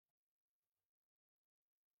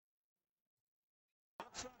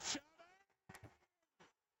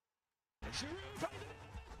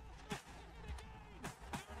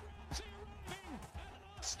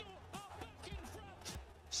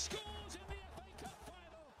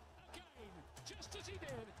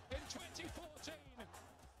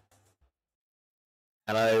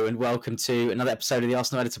Hello and welcome to another episode of the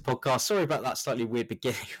Arsenal Editor podcast. Sorry about that slightly weird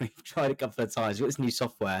beginning. We've tried a couple of times. We've got this new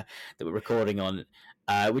software that we're recording on,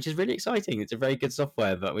 which is really exciting. It's a very good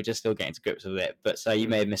software, but we're just still getting to grips with it. But so you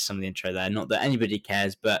may have missed some of the intro there. Not that anybody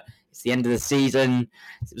cares, but it's the end of the season.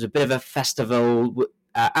 It was a bit of a festival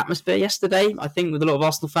atmosphere yesterday, I think, with a lot of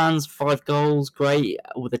Arsenal fans. 5 goals, great,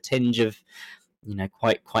 with a tinge of,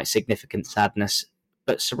 quite significant sadness,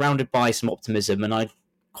 but surrounded by some optimism. And I'd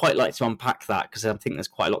quite like to unpack that because I think there's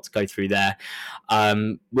quite a lot to go through there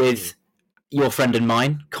with your friend and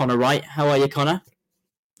mine, Connor Wright. How are you, Connor?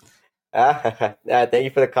 Thank you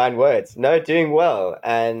for the kind words. No, doing well.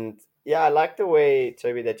 And yeah, I like the way,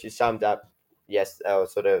 Toby, that you summed up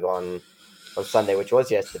sort of on Sunday, which was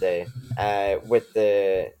yesterday, with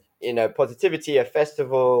the positivity, a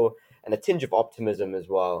festival, and a tinge of optimism as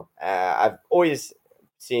well. I've always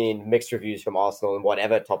seen mixed reviews from Arsenal on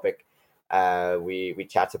whatever topic we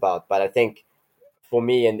chat about, but I think for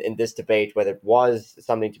me in this debate, whether it was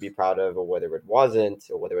something to be proud of or whether it wasn't,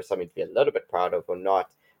 or whether it was something to be a little bit proud of or not,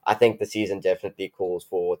 I think the season definitely calls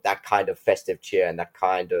for that kind of festive cheer and that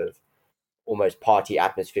kind of almost party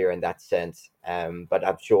atmosphere in that sense. But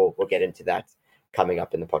I'm sure we'll get into that coming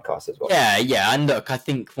up in the podcast as well. Yeah. And look, I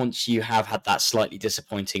think once you have had that slightly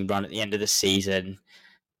disappointing run at the end of the season,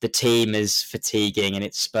 the team is fatiguing, and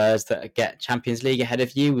it's Spurs that get Champions League ahead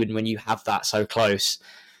of you. And when you have that so close,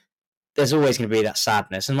 there's always going to be that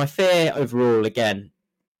sadness. And my fear overall, again,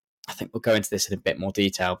 I think we'll go into this in a bit more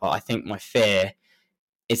detail, but I think my fear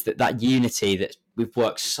is that unity that we've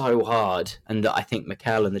worked so hard, and that I think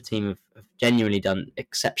Mikel and the team have genuinely done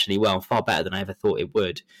exceptionally well, far better than I ever thought it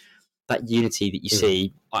would. That unity that you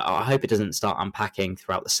see, I hope it doesn't start unpacking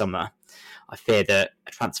throughout the summer. I fear that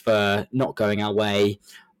a transfer not going our way,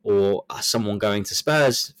 or someone going to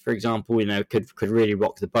Spurs, for example, could really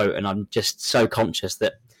rock the boat. And I'm just so conscious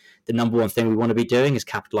that the number one thing we want to be doing is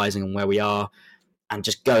capitalising on where we are and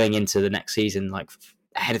just going into the next season like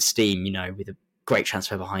ahead of steam, with a great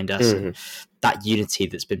transfer behind us, and that unity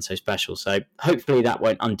that's been so special. So hopefully that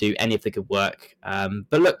won't undo any of the good work.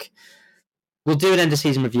 But look, we'll do an end of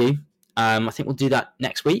season review. I think we'll do that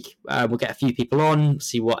next week. We'll get a few people on,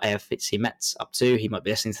 see what AFC Met's up to. He might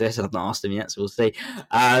be listening to this. I've not asked him yet, so we'll see.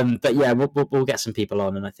 But yeah, we'll get some people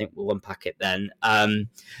on, and I think we'll unpack it then.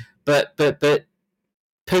 But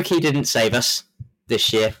Pookie didn't save us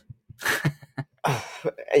this year.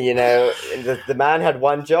 The man had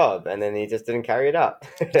one job, and then he just didn't carry it out.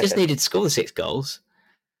 He just needed to score the 6 goals.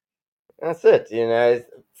 That's it.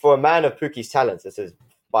 For a man of Pookie's talents, this is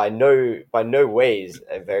by no ways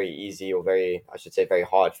a very easy or very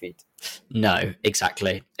hard feat. No,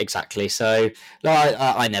 exactly. So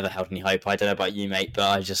I never held any hope. I don't know about you, mate, but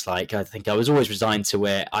I think I was always resigned to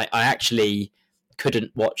where I actually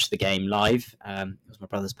couldn't watch the game live. It was my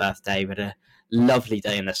brother's birthday. We had a lovely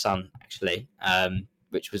day in the sun, actually,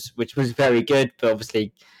 which was very good, but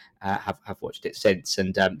obviously have watched it since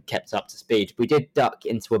and kept up to speed. We did duck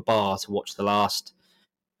into a bar to watch the last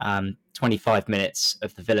 25 minutes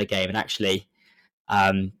of the Villa game, and actually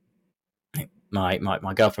my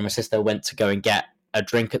girlfriend, my sister, went to go and get a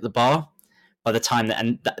drink at the bar. By the time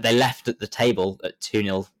they left at the table at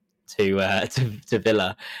 2-0 to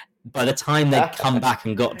Villa, by the time they'd come back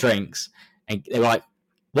and got drinks, and they were like,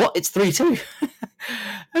 what? It's 3-2.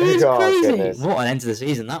 It was crazy. Goodness. What an end to the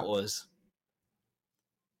season that was.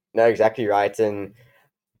 No, exactly right. And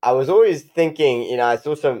I was always thinking, I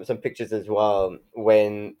saw some pictures as well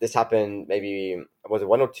when this happened. Maybe was it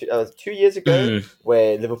 1 or 2? 2 years ago,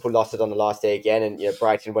 where Liverpool lost it on the last day again, and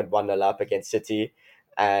Brighton went 1-0 up against City,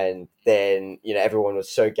 and then everyone was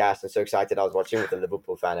so gassed and so excited. I was watching with a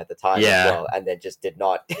Liverpool fan at the time as well, and then just did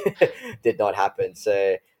not happen.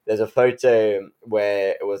 So there's a photo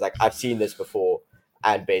where it was like, I've seen this before,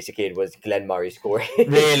 and basically it was Glenn Murray scoring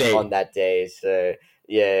on that day. So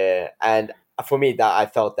yeah, and for me, that I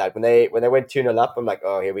felt that when they went 2-0 up, I'm like,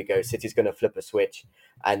 oh, here we go. City's going to flip a switch,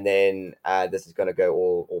 and then this is going to go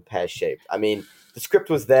all pear-shaped. I mean, the script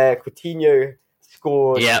was there. Coutinho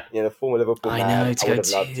scored. The former Liverpool man. I would have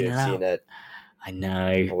loved to have seen it. I know.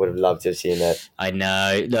 I would have loved to have seen it. I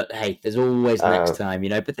know. Look, hey, there's always next time,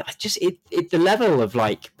 But the level of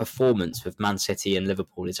performance with Man City and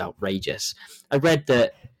Liverpool is outrageous. I read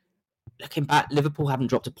that looking back, Liverpool haven't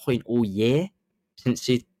dropped a point all year since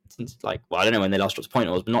I don't know when they last dropped a point,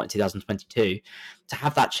 but not in 2022. To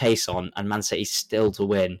have that chase on and Man City still to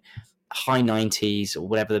win, high 90s or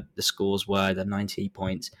whatever the scores were, the 90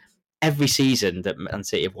 points. Every season that Man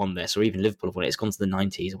City have won this, or even Liverpool have won it, it's gone to the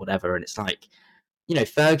 90s or whatever. And it's like,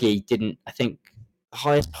 Fergie didn't, I think, the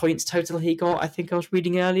highest points total he got, I think I was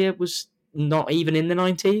reading earlier, was not even in the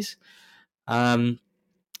 90s. And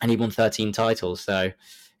he won 13 titles. So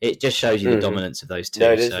it just shows you the dominance of those two.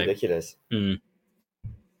 No, it is ridiculous.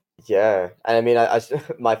 Yeah. And I mean,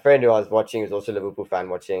 my friend who I was watching was also a Liverpool fan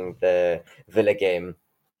watching the Villa game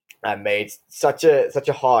and made such a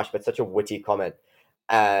harsh but such a witty comment.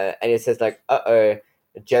 And it says like,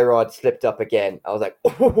 Gerrard slipped up again. I was like,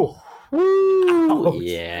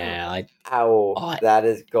 yeah, that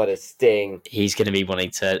has got a sting. He's going to be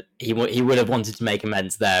wanting to. He would have wanted to make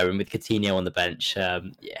amends there, and with Coutinho on the bench,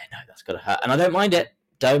 that's got to hurt. And I don't mind it.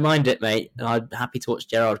 Don't mind it, mate. And I'm happy to watch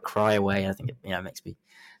Gerrard cry away. I think it makes me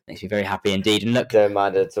very happy indeed. And look, don't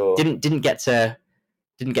mind it at all. Didn't get to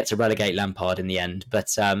relegate Lampard in the end,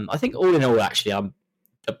 but I think all in all, actually,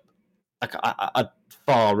 I'd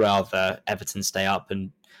far rather Everton stay up,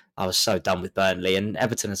 and I was so done with Burnley. And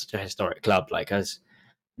Everton is such a historic club. Like, I was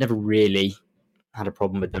never really had a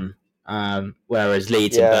problem with them. Whereas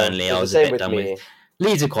Leeds and Burnley, I was a bit done with.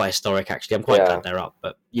 Leeds are quite historic, actually. I'm quite glad they're up,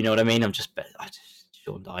 but you know what I mean? I just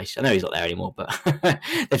Sean Dyche. I know he's not there anymore, but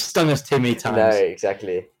they've stung us too many times. No,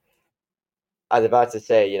 exactly. I was about to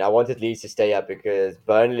say, I wanted Leeds to stay up because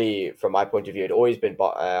Burnley, from my point of view, had always been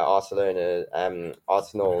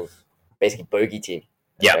Arsenal's basically bogey team,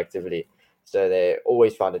 effectively. So they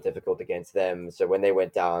always found it difficult against them. So when they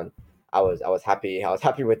went down, I was happy. I was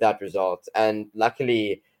happy with that result. And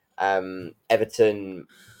luckily, Everton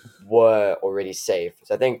were already safe.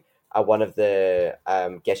 So I think one of the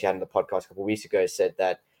guests you had on the podcast a couple of weeks ago said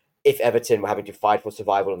that if Everton were having to fight for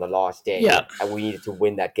survival on the last day and we needed to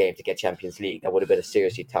win that game to get Champions League, that would have been a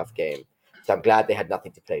seriously tough game. So I'm glad they had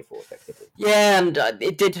nothing to play for, effectively. Yeah, and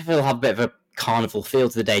it did have a bit of a carnival feel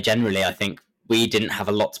to the day generally. I think we didn't have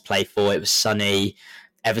a lot to play for. It was sunny.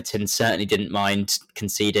 Everton certainly didn't mind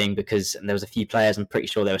conceding because there was a few players, I'm pretty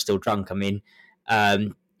sure they were still drunk. I mean,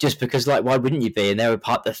 just because, why wouldn't you be? And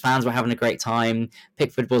the fans were having a great time.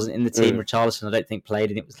 Pickford wasn't in the team. Richarlison, I don't think, played.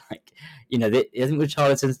 And it was like, I think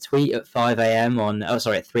Richarlison's tweet at 3 a.m.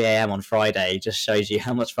 on Friday just shows you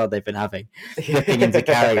how much fun they've been having. Flipping into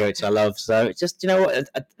Carragher, which I love. So just,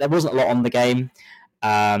 there wasn't a lot on the game.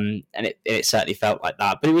 And it certainly felt like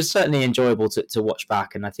that. But it was certainly enjoyable to watch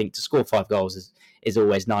back. And I think to score 5 goals is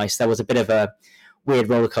always nice. There was a bit of a weird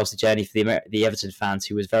rollercoaster journey for the Everton fans,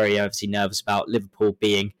 who was very obviously nervous about Liverpool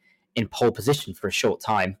being in pole position for a short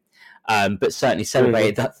time, but certainly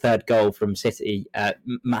celebrated that third goal from City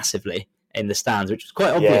massively in the stands, which was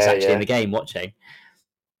quite obvious in the game watching.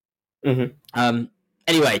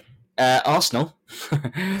 Anyway, Arsenal. So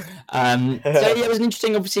it was an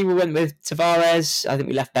interesting. Obviously, we went with Tavares. I think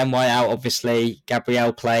we left Ben White out. Obviously,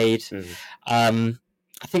 Gabriel played.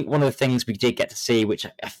 I think one of the things we did get to see, which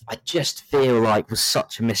I just feel like was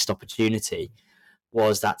such a missed opportunity,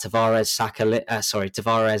 was that Tavares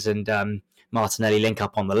and Martinelli link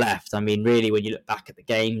up on the left. I mean, really, when you look back at the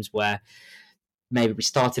games where maybe we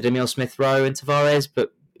started Emile Smith-Rowe and Tavares,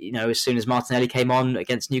 but as soon as Martinelli came on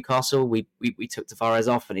against Newcastle, we took Tavares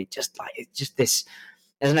off, and it's just this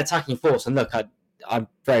as an attacking force. And look, I'm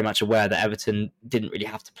very much aware that Everton didn't really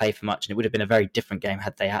have to play for much, and it would have been a very different game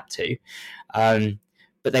had they had to.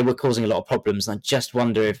 But they were causing a lot of problems, and I just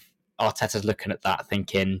wonder if Arteta's looking at that,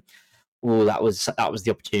 thinking, "Oh, that was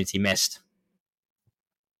the opportunity missed."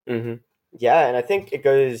 Yeah, and I think it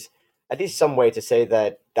goes at least some way to say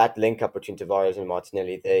that link up between Tavares and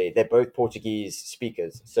Martinelli, they're both Portuguese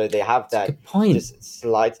speakers, so they have that just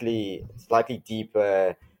slightly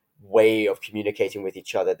deeper way of communicating with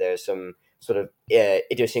each other. There's some sort of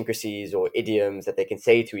idiosyncrasies or idioms that they can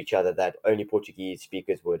say to each other that only Portuguese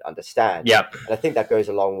speakers would understand. And I think that goes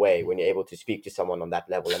a long way when you're able to speak to someone on that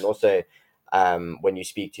level, and also when you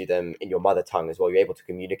speak to them in your mother tongue as well, you're able to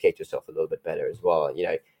communicate yourself a little bit better as well.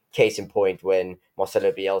 Case in point, when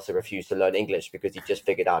Marcelo Bielsa refused to learn English because he just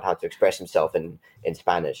figured out how to express himself in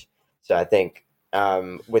Spanish. So I think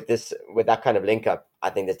with that kind of link up, I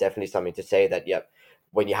think there's definitely something to say that,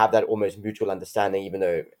 when you have that almost mutual understanding, even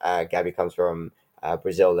though Gabby comes from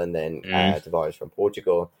Brazil and then Tavares from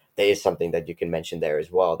Portugal, there is something that you can mention there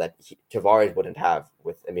as well that Tavares wouldn't have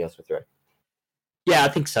with Emile Smith-Rowe. Yeah, I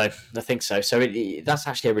think so. So that's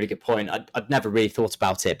actually a really good point. I'd never really thought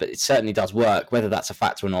about it, but it certainly does work. Whether that's a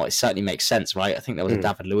factor or not, it certainly makes sense, right? I think there was a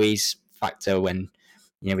David Luiz factor when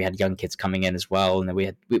we had young kids coming in as well, and then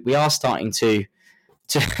we are starting to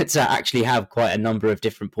actually have quite a number of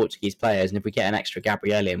different Portuguese players. And if we get an extra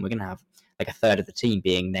Gabriel in, we're going to have like a third of the team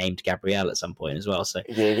being named Gabriel at some point as well. So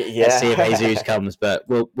Yeah. let's see if Jesus comes, but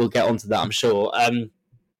we'll get onto that, I'm sure.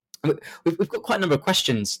 We've got quite a number of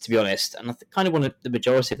questions, to be honest, and I kind of wanted the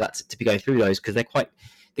majority of that to be going through those because they're quite.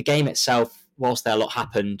 The game itself, whilst there a lot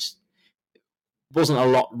happened, wasn't a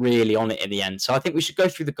lot really on it in the end. So I think we should go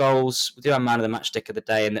through the goals. We'll do our man of the match stick of the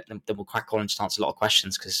day, and then we'll crack on and just answer a lot of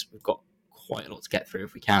questions because we've got quite a lot to get through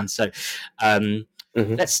if we can. So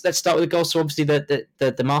let's start with the goal. So obviously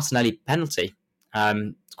the Martinelli penalty.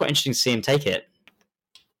 It's quite interesting to see him take it.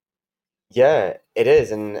 Yeah, it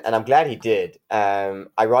is, and I'm glad he did.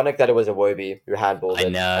 Ironic that it was Iwobi who handballed it. I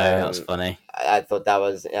know, that's funny. I thought that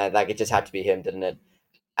was like it just had to be him, didn't it?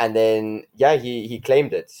 And then he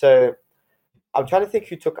claimed it. So I'm trying to think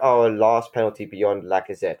who took our last penalty beyond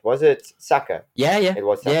Lacazette. Was it Saka? Yeah. It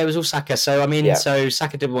was Saka. Yeah, it was all Saka. So so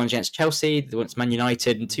Saka did one against Chelsea, the one against Man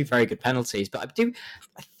United, and 2 very good penalties. But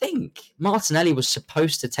I think Martinelli was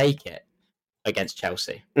supposed to take it against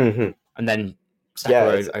Chelsea, and then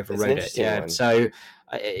Saka overrode it. Yeah, so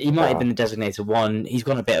he might have been the designated one. He's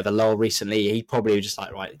gone a bit of a lull recently. He probably was just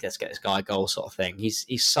like, right, let's get this guy a goal, sort of thing.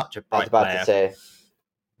 He's such a bright player.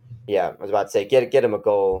 I was about to say, get him a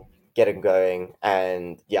goal, get him going,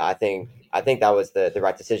 and I think that was the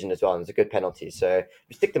right decision as well. And it's a good penalty. So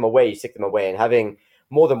you stick them away, and having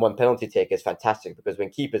more than one penalty take is fantastic because when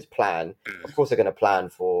keepers plan, of course they're going to plan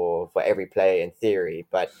for every play in theory,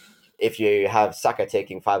 but if you have Saka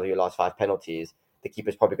taking 5 of your last 5 penalties, the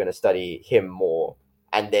keeper's probably going to study him more.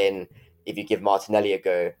 And then if you give Martinelli a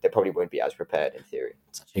go, they probably won't be as prepared in theory.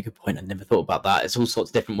 That's actually a good point. I never thought about that. It's all sorts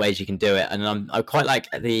of different ways you can do it. And I quite like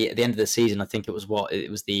at the end of the season, I think it was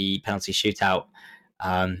the penalty shootout,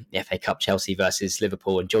 the FA Cup, Chelsea versus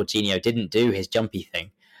Liverpool, and Jorginho didn't do his jumpy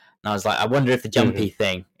thing. And I was like, I wonder if the jumpy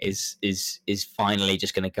thing is finally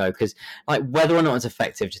just going to go, because like whether or not it's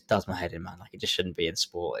effective just does my head in, man. Like it just shouldn't be in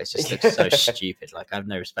sport. It's just looks so stupid. Like I have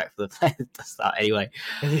no respect for the player that does that anyway.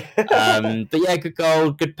 But yeah, good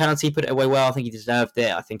goal, good penalty, put it away well. I think he deserved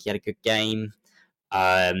it. I think he had a good game.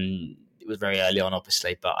 It was very early on,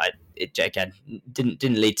 obviously, but it again didn't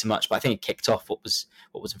lead to much. But I think it kicked off what was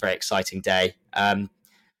a very exciting day.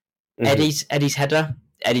 Eddie's header.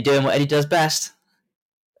 Eddie doing what Eddie does best.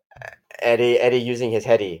 Eddie using his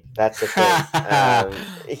heady. That's the thing.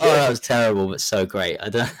 That was terrible, but so great. I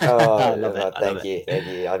love it. Thank you.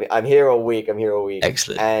 I'm here all week.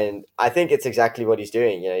 Excellent. And I think it's exactly what he's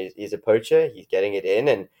doing. He's a poacher. He's getting it in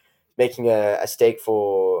and making a stake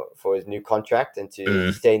for his new contract and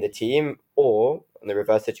to stay in the team, or in the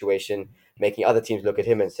reverse situation, making other teams look at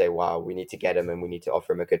him and say, wow, we need to get him and we need to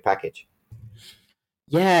offer him a good package.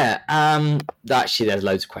 Yeah, actually, there's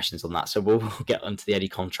loads of questions on that, so we'll get onto the Eddie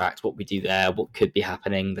contract, what we do there, what could be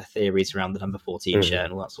happening, the theories around the number 14 shirt,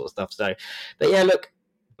 and all that sort of stuff. So, but yeah, look,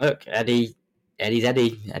 Eddie's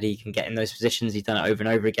Eddie. Eddie can get in those positions. He's done it over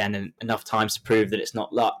and over again, and enough times to prove that it's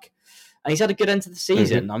not luck. And he's had a good end to the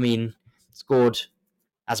season. I mean, scored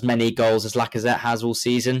as many goals as Lacazette has all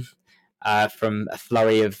season, from a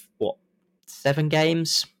flurry of 7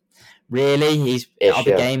 games. Really, he's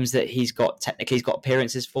other games that he's got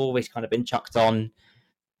appearances for. He's kind of been chucked on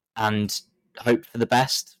and hoped for the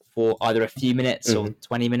best for either a few minutes or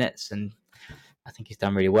 20 minutes, and I think he's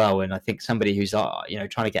done really well. And I think somebody who's trying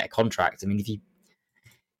to get a contract. I mean, if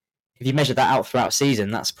you measure that out throughout a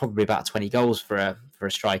season, that's probably about 20 goals for a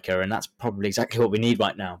striker, and that's probably exactly what we need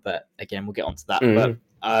right now. But again, we'll get onto that. But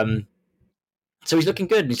so he's looking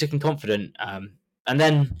good and he's looking confident. And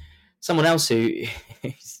then someone else who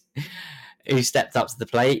stepped up to the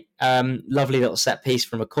plate. Lovely little set piece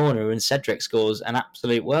from a corner, and Cedric scores an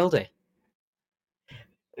absolute worldie.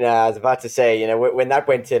 Yeah, I was about to say, when that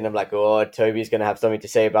went in, I'm like, oh, Toby's going to have something to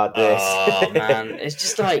say about this. Oh, man. It's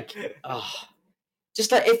just like,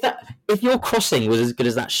 if your crossing was as good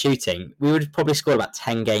as that shooting, we would have probably scored about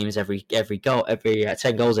 10 games every goal,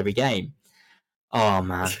 10 goals every game. Oh,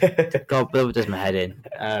 man. God, Bill does my head in.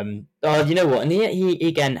 You know what? And he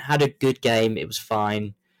again had a good game. It was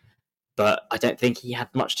fine. But I don't think he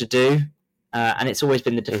had much to do. And it's always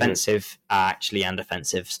been the defensive, and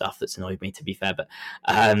offensive stuff that's annoyed me, to be fair. But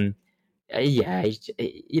he's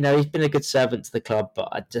been a good servant to the club, but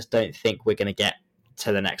I just don't think we're going to get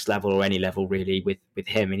to the next level or any level really with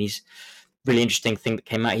him. And he's really interesting thing that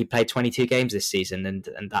came out. He played 22 games this season,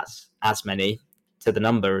 and that's as many to the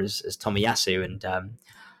number as Tomiyasu. And I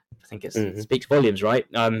think it speaks volumes, right?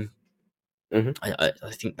 I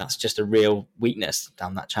think that's just a real weakness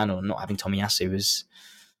down that channel, and not having Tomiyasu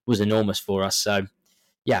was enormous for us. So,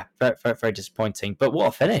 yeah, very, very, very disappointing. But what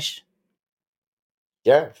a finish!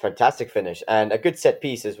 Yeah, fantastic finish, and a good set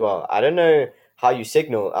piece as well. I don't know how you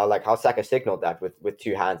signal, like how Saka signaled that with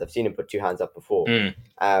two hands. I've seen him put two hands up before.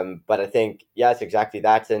 But I think, yeah, it's exactly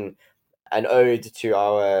that. And an ode to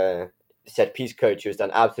our set piece coach, who's done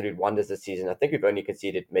absolute wonders this season. I think we've only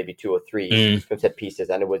conceded maybe 2 or 3 from set pieces,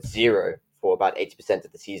 and it was 0 for about 80%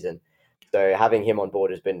 of the season. So having him on board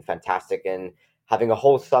has been fantastic. And having a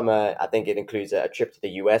whole summer, I think it includes a trip to the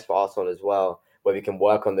US for Arsenal as well, where we can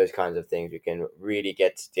work on those kinds of things. We can really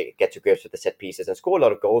get to grips with the set pieces and score a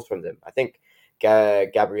lot of goals from them. I think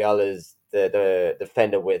Gabriel is the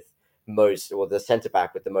defender with most, or the centre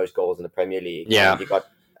back with the most goals in the Premier League. Yeah, he got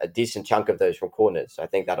a decent chunk of those from corners. So I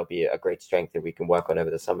think that'll be a great strength that we can work on over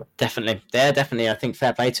the summer. Definitely. I think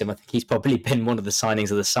fair play to him. I think he's probably been one of the signings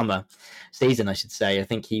of the summer season, I should say. I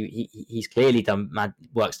think he's clearly done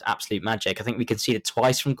works absolute magic. I think we conceded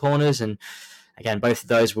twice from corners, and again, both of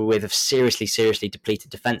those were with seriously depleted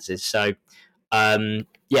defences. So,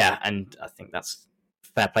 yeah, and I think that's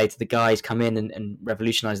fair play to the guys. Come in and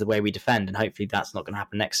revolutionise the way we defend, and hopefully that's not going to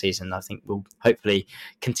happen next season. I think we'll hopefully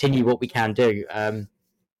continue what we can do.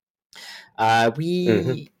 Yeah,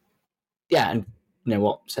 and you know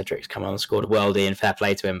what, Cedric's come on and scored a worldie, and fair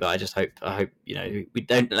play to him. But I hope we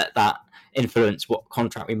don't let that influence what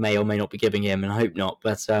contract we may or may not be giving him, and I hope not.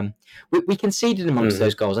 But we conceded amongst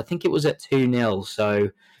those goals. I think it was at 2-0. So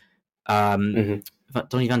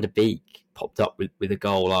Donny van der Beek popped up with a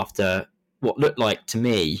goal after what looked like to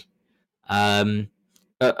me a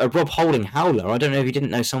Rob Holding howler. I don't know if he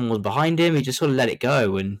didn't know someone was behind him. He just sort of let it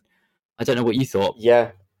go, and I don't know what you thought.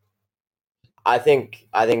 Yeah, I think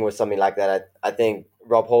it was something like that. I think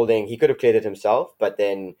Rob Holding, he could have cleared it himself, but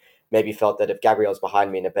then maybe felt that if Gabriel's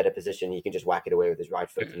behind me in a better position, he can just whack it away with his right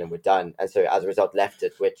foot and then we're done. And so as a result, left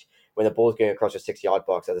it, which when the ball's going across your 6-yard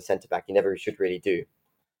box as a centre back, you never should really do.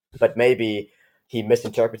 But maybe he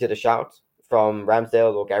misinterpreted a shout from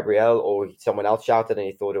Ramsdale or Gabriel, or someone else shouted and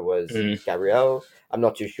he thought it was Gabriel. I'm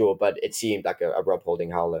not too sure, but it seemed like a Rob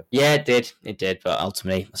Holding howler. Yeah, it did, but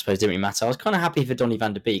ultimately, I suppose it didn't really matter. I was kind of happy for Donny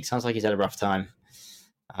van der Beek. Sounds like he's had a rough time.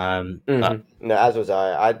 But no, as was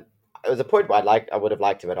I. It was a point where I would have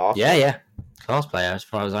liked him at Arsenal. Yeah, class player as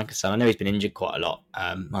far as I'm concerned. I know he's been injured quite a lot.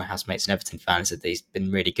 My housemates and Everton fans said that he's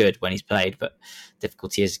been really good when he's played, but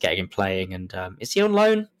difficulty is getting him playing. And is he on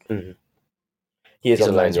loan? Mm-hmm. He is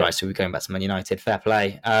on loan, right? So we're going back to Man United. Fair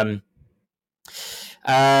play. Then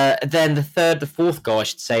the fourth goal, I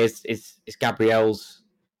should say, is Gabriel's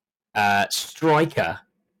striker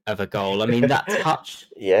of a goal. I mean, that touch.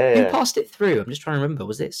 Who passed it through? I'm just trying to remember.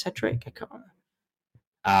 Was it Cedric? I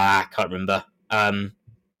can't remember.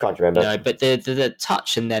 Can't remember. No, but the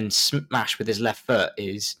touch and then smash with his left foot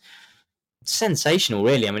is sensational,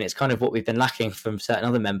 really. I mean, it's kind of what we've been lacking from certain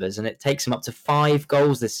other members, and it takes him up to 5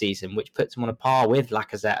 goals this season, which puts him on a par with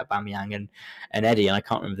Lacazette, Aubameyang, and Eddie. And I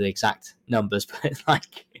can't remember the exact numbers, but it's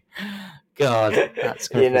like, God, that's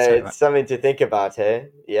it's something to think about here.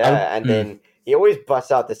 Yeah, and then he always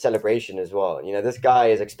busts out the celebration as well. This guy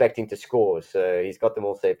is expecting to score, so he's got them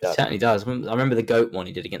all saved up. He certainly does. I remember the GOAT one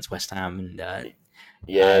he did against West Ham, and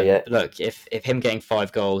yeah. Look, if him getting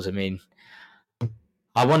 5 goals, I mean,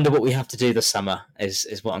 I wonder what we have to do this summer.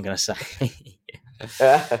 Is what I'm going to say.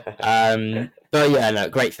 But yeah, no,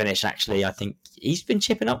 great finish. Actually, I think he's been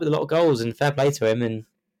chipping up with a lot of goals, and fair play to him.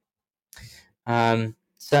 And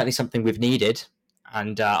certainly something we've needed.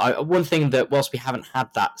 And one thing that whilst we haven't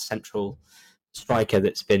had that central striker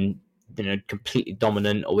that's been completely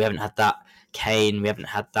dominant, or we haven't had that Kane, we haven't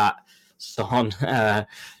had that Son,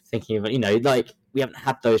 thinking of we haven't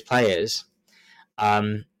had those players.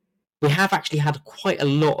 We have actually had quite a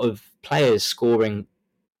lot of players scoring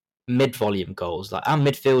mid-volume goals. Like our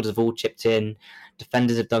midfielders have all chipped in,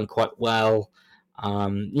 defenders have done quite well.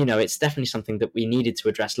 It's definitely something that we needed to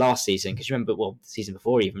address last season, because you remember, the season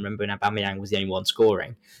before, even remember when Aubameyang was the only one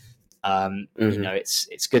scoring.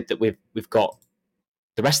 It's good that we've got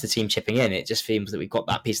the rest of the team chipping in. It just seems that we've got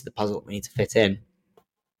that piece of the puzzle that we need to fit in.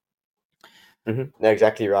 No,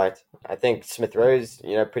 exactly right. I think Smith Rowe's,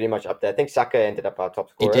 pretty much up there. I think Saka ended up our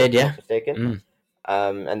top scorer. He did, yeah. If I'm not mistaken.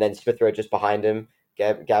 And then Smith Rowe just behind him.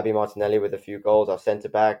 Gabby Martinelli with a few goals. Our centre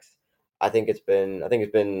backs. I think it's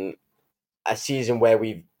been a season where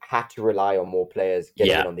we've had to rely on more players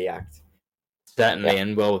getting in on the act. Certainly,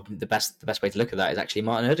 and the best way to look at that is actually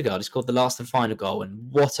Martin Odegaard. He scored the last and final goal,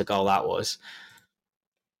 and what a goal that was!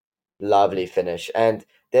 Lovely finish. And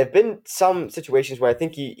there have been some situations where I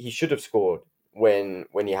think he should have scored when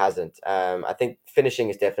he hasn't. I think finishing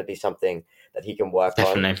is definitely something that he can work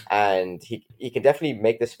on, and he can definitely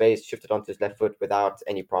make the space, shift it onto his left foot without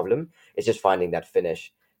any problem. It's just finding that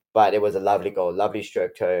finish. But it was a lovely goal, lovely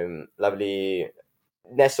stroked home, lovely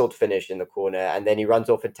nestled finish in the corner, and then he runs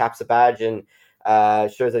off and taps a badge, and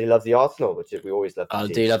shows that he loves the Arsenal, which we always love to see. I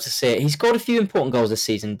do love to see it. He's scored a few important goals this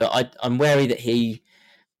season, but I'm wary that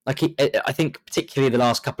I think particularly the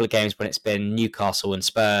last couple of games when it's been Newcastle and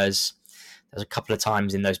Spurs, there's a couple of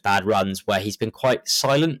times in those bad runs where he's been quite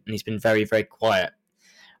silent and he's been very, very quiet.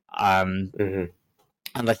 And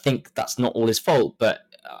I think that's not all his fault, but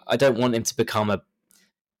I don't want him to become a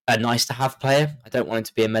nice to have player. I don't want him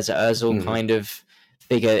to be a Mesut Ozil kind of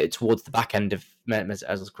figure towards the back end of Mesut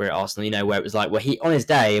Ozil's career at Arsenal, where it was like, where he, on his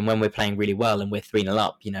day and when we're playing really well and we're 3-0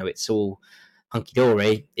 up, it's all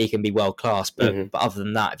hunky-dory. He can be world-class, but other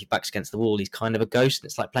than that, if your back's against the wall, he's kind of a ghost, and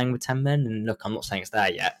it's like playing with 10 men, and look, I'm not saying it's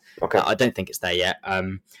there yet. Okay. I don't think it's there yet.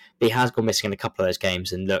 But he has gone missing in a couple of those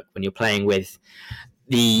games, and look, when you're playing with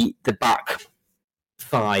the back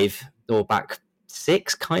 5 or back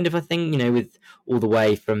 6 kind of a thing, with all the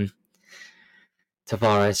way from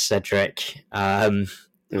Tavares, Cedric,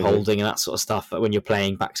 Holding and that sort of stuff. But when you're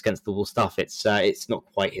playing backs against the wall stuff, it's not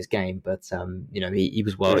quite his game. But he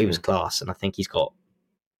was he was class, and I think he's got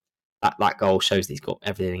that goal shows that he's got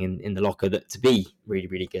everything in the locker to be really,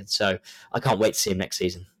 really good. So I can't wait to see him next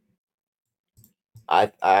season.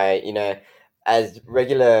 As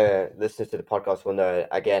regular listeners to the podcast will know,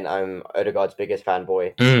 again, I'm Odegaard's biggest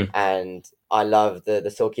fanboy, and I love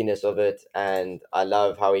the silkiness of it, and I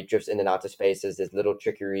love how he drifts in and out of spaces, his little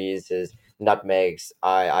trickeries, his nutmegs.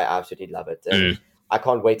 I absolutely love it, and I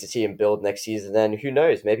can't wait to see him build next season. And who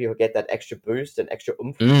knows, maybe he'll get that extra boost and extra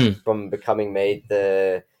oomph from becoming made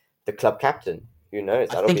the club captain. Who knows?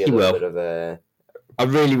 That'll be a little bit of a. I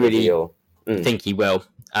really think he will.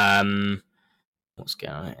 What's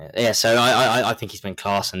going on here? Yeah, so I think he's been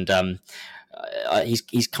class, and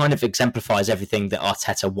he's kind of exemplifies everything that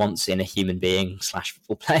Arteta wants in a human being /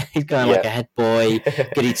 football player. He's going like a head boy,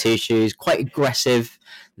 goody two shoes, quite aggressive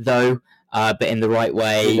though, but in the right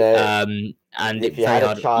way. And if you had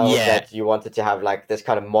a child that you wanted to have like this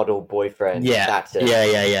kind of model boyfriend, that's it.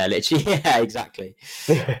 Yeah, literally, yeah, exactly.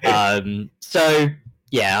 So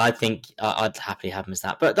yeah, I think I'd happily have him as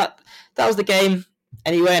that. But that was the game.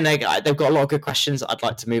 Anyway, and they've got a lot of good questions I'd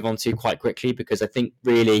like to move on to quite quickly, because I think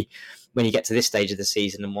really when you get to this stage of the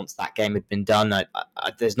season and once that game had been done,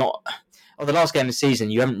 there's not... the last game of the season,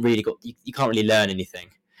 you haven't really got... You can't really learn anything.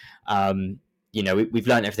 We've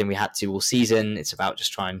learned everything we had to all season. It's about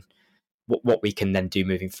just trying what we can then do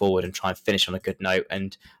moving forward and try and finish on a good note.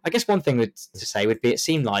 And I guess one thing to say would be, it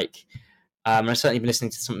seemed like... and I've certainly been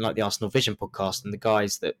listening to something like the Arsenal Vision podcast, and the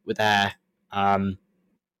guys that were there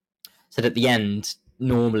said at the end,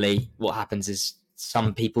 normally what happens is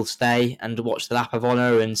some people stay and watch the lap of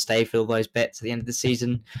honour and stay for all those bits at the end of the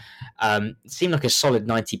season. It seemed like a solid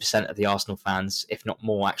 90% of the Arsenal fans, if not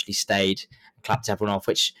more, actually stayed and clapped everyone off,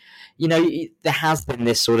 which, there has been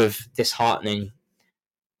this sort of disheartening,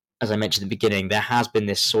 as I mentioned at the beginning, there has been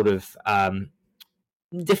this sort of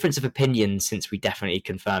difference of opinion since we definitely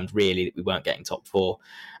confirmed really that we weren't getting top 4,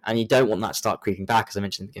 and you don't want that to start creeping back, as I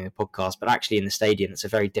mentioned at the beginning of the podcast. But actually in the stadium, it's a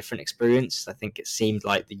very different experience. I think it seemed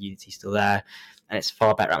like the unity's still there, and it's a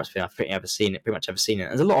far better atmosphere I've pretty much ever seen it.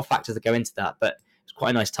 There's a lot of factors that go into that, but it's quite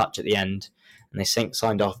a nice touch at the end, and they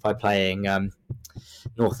signed off by playing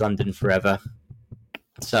North London Forever,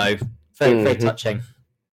 so very, very touching.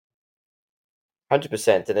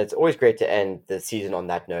 100%, and it's always great to end the season on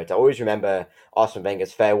that note. I always remember Arsene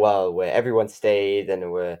Wenger's farewell, where everyone stayed and there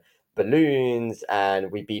were balloons,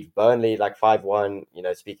 and we beat Burnley like 5-1,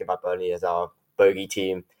 speaking about Burnley as our bogey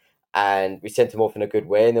team, and we sent him off in a good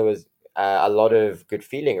way, and there was a lot of good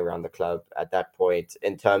feeling around the club at that point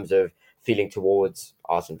in terms of feeling towards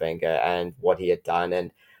Arsene Wenger and what he had done.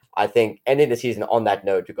 And I think ending the season on that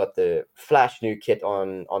note, we got the flash new kit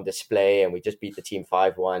on display, and we just beat the team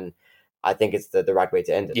 5-1. I think it's the right way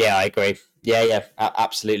to end it. Yeah, I agree. Yeah,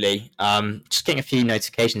 absolutely. Just getting a few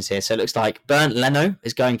notifications here. So it looks like Bernd Leno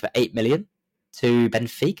is going for 8 million to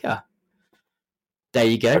Benfica. There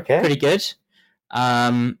you go. Okay. Pretty good.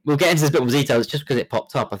 We'll get into this bit more details just because it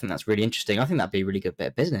popped up. I think that's really interesting. I think that'd be a really good bit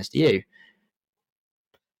of business. Do you?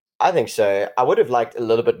 I think so. I would have liked a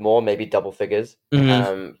little bit more, maybe double figures.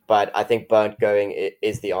 But I think Bernd going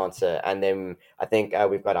is the answer. And then I think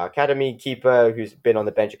we've got our academy keeper who's been on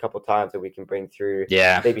the bench a couple of times that we can bring through.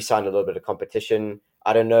 Yeah. Maybe sign a little bit of competition.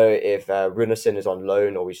 I don't know if Runarsson is on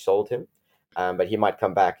loan or we sold him, but he might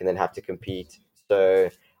come back and then have to compete.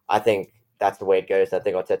 So I think that's the way it goes. I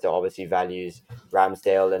think Arteta obviously values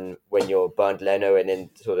Ramsdale, and when you're Bernd Leno and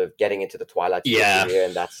then sort of getting into the twilight of your career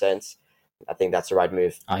in that sense, I think that's the right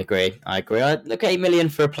move. I agree. I look at 8 million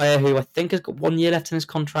for a player who I think has got 1 year left in his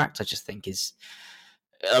contract. I just think is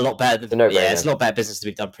a lot better. It's a lot better business than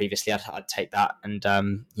we've done previously. I'd take that. And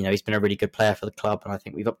he's been a really good player for the club, and I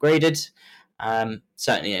think we've upgraded.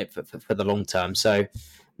 Certainly for the long term. So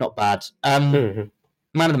not bad. Man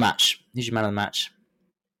of the match. Who's your man of the match?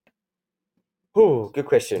 Oh, good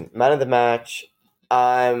question. Man of the match.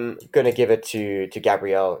 I'm gonna give it to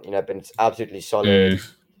Gabriel. Been absolutely solid.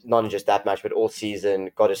 Not just that match, but all season.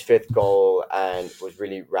 Got his 5th goal and was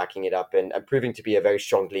really racking it up and proving to be a very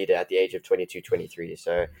strong leader at the age of 22, 23.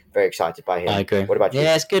 So very excited by him. I agree. What about you?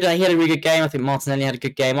 Yeah, it's good. He had a really good game. I think Martinelli had a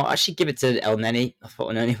good game. I'll actually give it to Elneny. I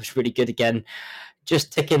thought Elneny was really good again.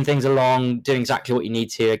 Just ticking things along, doing exactly what you need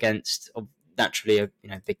to against. Naturally, a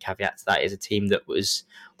big caveat to that is a team that was.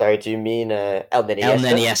 Sorry, do you mean Elneny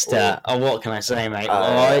Iniesta? Oh, what can I say, mate?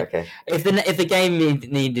 Okay. If the game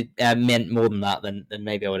needed meant more than that, then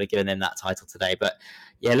maybe I would have given them that title today. But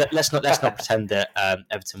yeah, let's not pretend that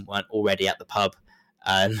Everton weren't already at the pub.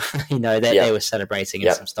 They were celebrating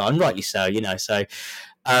in some style, and rightly so. So.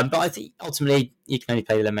 But I think ultimately you can only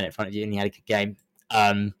play 11 minutes in front of you, and he had a good game.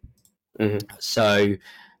 So.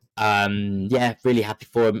 Really happy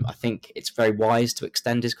for him. I think it's very wise to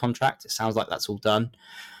extend his contract. It sounds like that's all done.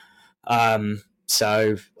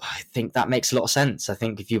 So I think that makes a lot of sense. I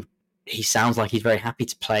think he sounds like he's very happy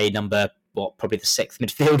to play probably the 6th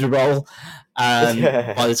midfielder role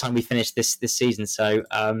by the time we finish this season. So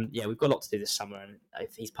we've got a lot to do this summer, and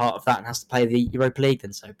if he's part of that and has to play the Europa League,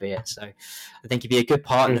 then so be it. So I think he'd be a good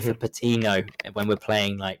partner for Patino when we're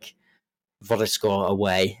playing like Vodoscore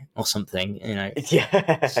away or something,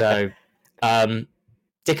 Yeah. So,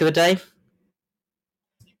 Dick of the day?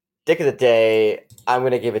 Dick of the day, I'm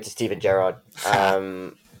going to give it to Steven Gerrard.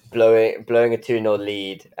 Blowing a 2-0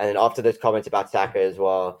 lead. And then after those comments about Saka as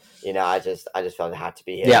well, I just felt it had to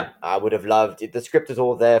be him. Yeah. I would have loved it. The script is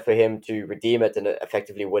all there for him to redeem it and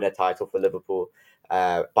effectively win a title for Liverpool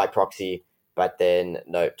by proxy. But then,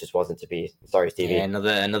 no, it just wasn't to be. Sorry, Stevie. Yeah,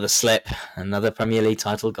 another slip. Another Premier League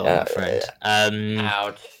title gone, my friend.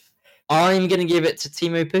 Ouch. I'm going to give it to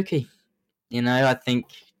Timo Pukki. I think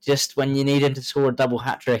just when you need him to score a double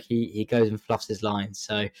hat-trick, he goes and fluffs his lines.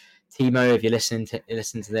 So, Timo, if you're listening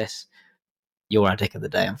to this, you're our Dick of the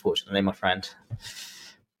day, unfortunately, my friend.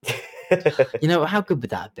 How good would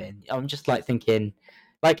that have been? I'm just thinking,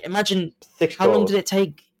 imagine 6 how goals. long did it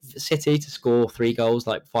take City to score 3 goals,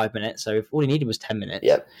 5 minutes? So if all he needed was 10 minutes.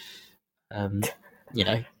 Yep.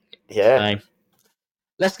 Yeah. So,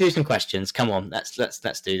 let's do some questions. Come on, let's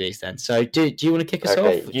do these then. So do you want to kick us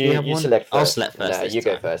off? You select first. I'll select first. No, you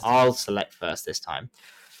go first. I'll select first this time.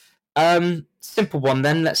 Simple one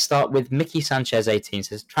then. Let's start with Mickey Sanchez 18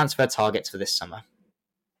 says transfer targets for this summer.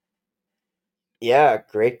 Yeah,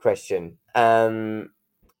 great question.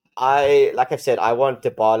 Like I've said, I want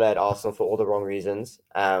Dybala at Arsenal for all the wrong reasons.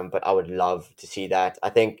 But I would love to see that. I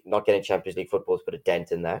think not getting Champions League football has put a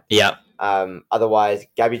dent in that. Yeah. Otherwise,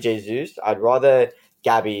 Gabby Jesus, I'd rather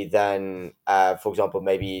Gabby than, for example,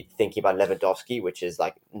 maybe thinking about Lewandowski, which is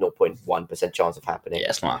 0.1% chance of happening. Yeah,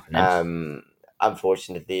 it's not happening.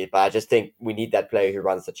 Unfortunately, but I just think we need that player who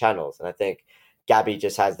runs the channels, and I think Gabby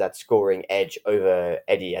just has that scoring edge over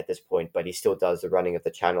Eddie at this point, but he still does the running of the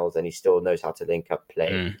channels and he still knows how to link up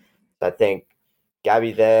play. So I think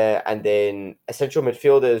Gabby there, and then a central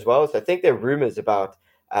midfielder as well. So I think there are rumours about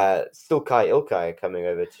Silkai Ilkay coming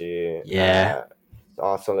over to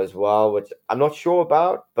Arsenal as well, which I'm not sure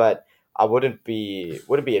about, but I wouldn't be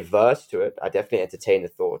adverse to it. I definitely entertain the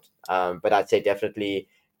thought. But I'd say definitely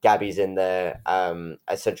Gabby's in there,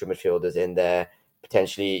 as central midfielders in there,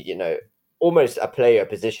 potentially, almost a player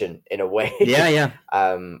position in a way. Yeah.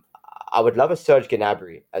 I would love a Serge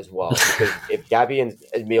Gnabry as well, because if Gabby and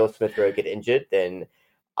Emile Smith-Rowe get injured, then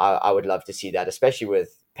I would love to see that, especially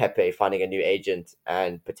with Pepe finding a new agent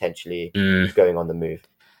and potentially going on the move.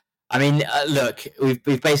 I mean, look,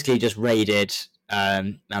 we've basically just raided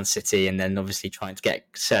Man City, and then obviously trying to get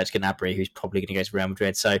Serge Gnabry, who's probably going to go to Real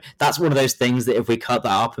Madrid. So that's one of those things that if we cut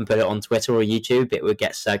that up and put it on Twitter or YouTube, it would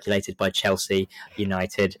get circulated by Chelsea,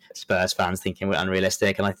 United, Spurs fans thinking we're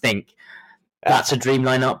unrealistic. And I think that's a dream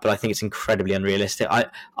lineup, but I think it's incredibly unrealistic. I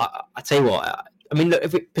tell you what, I mean, look,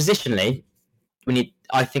 positionally,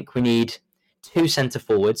 I think we need 2 centre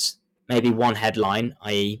forwards, maybe 1 headline,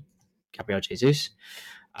 i.e. Gabriel Jesus,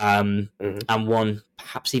 and 1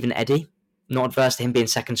 perhaps even Eddie. Not adverse to him being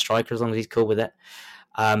second striker as long as he's cool with it.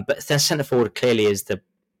 But their centre forward clearly is if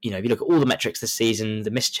you look at all the metrics this season,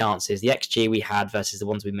 the missed chances, the XG we had versus the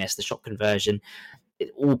ones we missed, the shot conversion,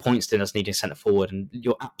 it all points to us needing centre forward. And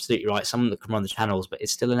you're absolutely right, someone that can run the channels, but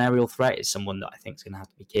it's still an aerial threat, is someone that I think is going to have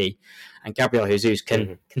to be key. And Gabriel Jesus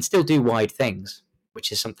can still do wide things,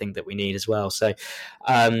 which is something that we need as well. So,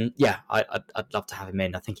 I'd love to have him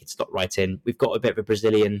in. I think he'd slot right in. We've got a bit of a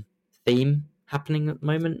Brazilian theme happening at the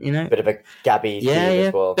moment, Bit of a Gabby theme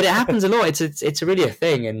as well. But it happens a lot. It's really a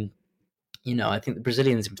thing, and I think the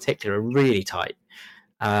Brazilians in particular are really tight.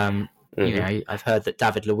 I've heard that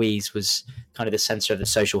David Luiz was kind of the centre of the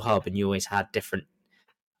social hub, and you always had different,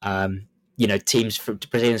 teams from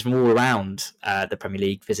Brazilians from all around the Premier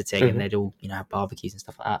League visiting, and they'd all, have barbecues and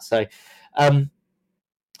stuff like that. So,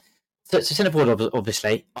 centre forward,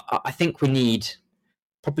 obviously, I think we need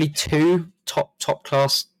probably two top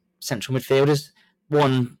class central midfielders.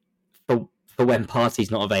 One for when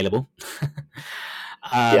Partey's not available,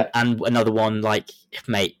 and another one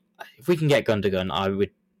if we can get Gundogan,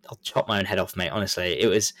 I'll chop my own head off, mate. Honestly, it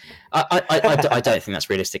was. I don't think that's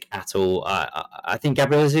realistic at all. I think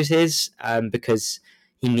Gabriel Jesus is because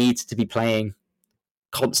he needs to be playing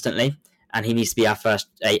constantly, and he needs to be our first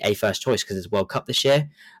choice because it's World Cup this year.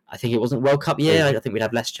 I think it wasn't World Cup year. I think we'd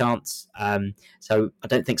have less chance. So I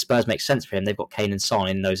don't think Spurs make sense for him. They've got Kane and Son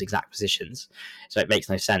in those exact positions, so it makes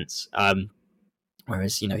no sense.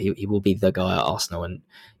 Whereas he will be the guy at Arsenal, and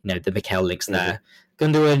the Mikel links there.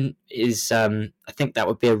 Gundogan is, I think that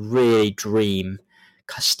would be a really dream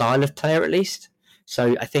style of player at least.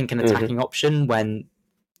 So I think an attacking option when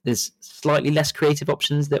there's slightly less creative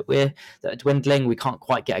options that are dwindling. We can't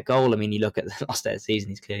quite get a goal. I mean, you look at the last day of the season,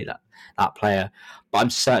 he's clearly that player. But I'm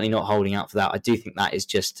certainly not holding out for that. I do think that is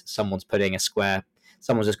just someone's putting a square.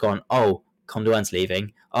 Someone's just gone, oh, Gundogan's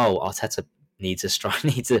leaving. Oh, Arteta needs a strike,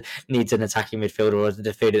 needs an attacking midfielder or a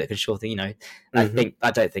defender that can sure thing. I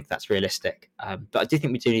don't think that's realistic. But I do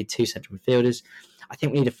think we do need two central midfielders. I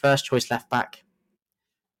think we need a first choice left back.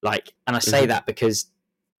 And I say that because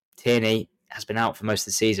Tierney has been out for most of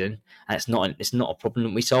the season, and it's not a problem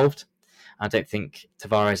that we solved. I don't think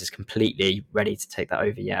Tavares is completely ready to take that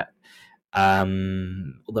over yet.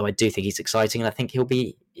 Although I do think he's exciting, and I think he'll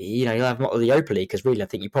have not the Europa League, because really I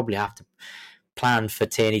think you probably have to plan for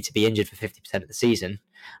Tierney to be injured for 50% of the season,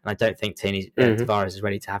 and I don't think Tavares is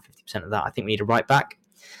ready to have 50% of that. I think we need a right back.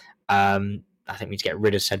 I think we need to get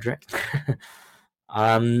rid of Cedric.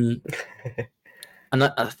 And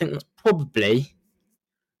I think that's probably.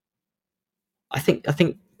 I think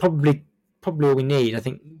probably all we need. I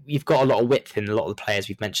think you've got a lot of width in a lot of the players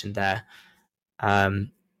we've mentioned there,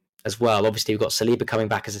 as well. Obviously, we've got Saliba coming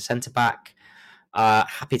back as a centre back.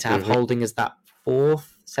 Happy to have Holding as that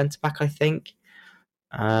fourth centre back, I think.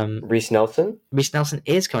 Reece Nelson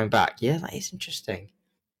is coming back. Yeah, that is interesting.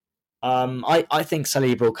 I think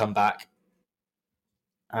Saliba will come back.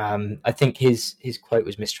 I think his quote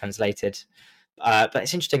was mistranslated, but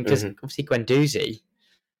it's interesting because obviously Guendouzi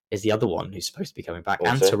is the other one who's supposed to be coming back,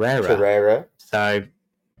 also, and Torreira. So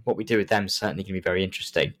what we do with them is certainly going to be very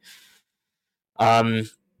interesting. But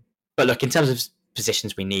look, in terms of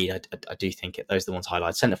positions we need, I do think those are the ones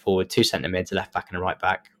highlighted. Centre forward, two centre mids, a left back and a right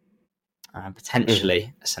back.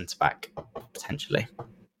 Potentially a centre back. Potentially.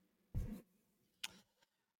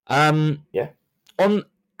 On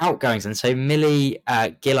outgoings, and so Millie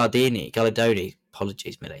Gallardoni,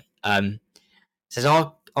 apologies, Millie, says,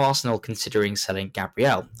 are Arsenal considering selling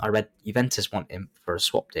Gabriel? I read Juventus want him for a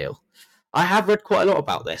swap deal. I have read quite a lot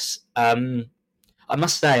about this. I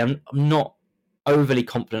must say I'm not overly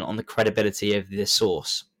confident on the credibility of this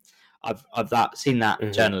source. I've seen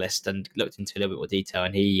that journalist and looked into a little bit more detail,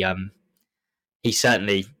 and he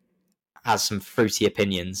certainly has some fruity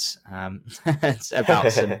opinions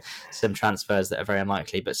about some transfers that are very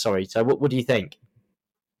unlikely. But sorry, so what do you think?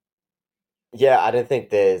 Yeah, I don't think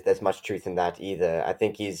there's much truth in that either. I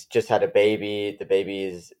think he's just had a baby. The baby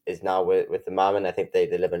is now with the mum, and I think they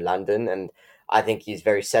live in London. And I think he's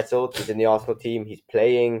very settled. He's in the Arsenal team. He's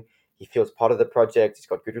playing. He feels part of the project. He's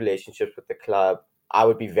got good relationships with the club. I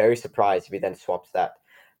would be very surprised if he then swaps that.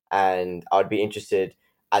 And I would be interested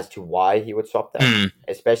as to why he would swap that,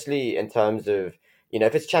 especially in terms of,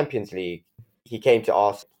 if it's Champions League, he came to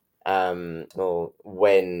Arsenal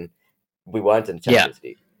when we weren't in the Champions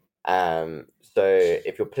League. So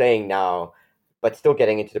if you're playing now, but still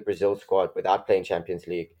getting into the Brazil squad without playing Champions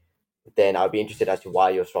League, then I'll be interested as to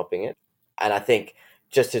why you're swapping it. And I think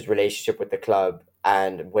just his relationship with the club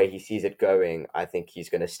and where he sees it going, I think he's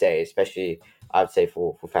going to stay, especially, I'd say,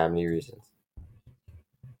 for family reasons.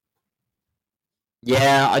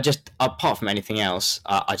 Yeah, apart from anything else,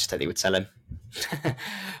 I just don't think we'd sell him.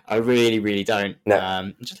 I really, really don't.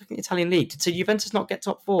 No. Just looking at the Italian league. Did Juventus not get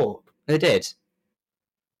top four? They did.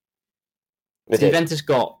 Juventus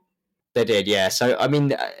they did, yeah. So I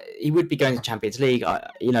mean, he would be going to Champions League.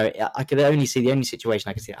 I could only see the only situation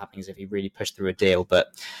I could see it happening is if he really pushed through a deal. But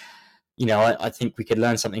I think we could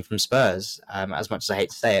learn something from Spurs. As much as I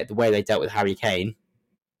hate to say it, the way they dealt with Harry Kane,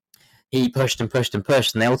 he pushed and pushed and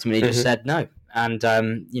pushed, and they ultimately just said no. And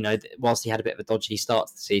whilst he had a bit of a dodgy start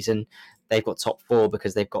to the season, they've got top four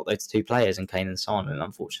because they've got those two players in Kane and Son, and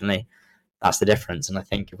unfortunately, that's the difference. And I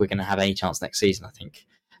think if we're going to have any chance next season, I think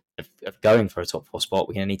of going for a top 4 spot,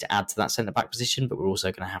 we're going to need to add to that centre back position, but we're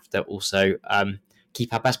also going to have to also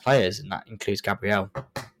keep our best players, and that includes Gabriel.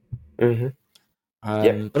 But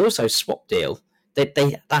also swap deal.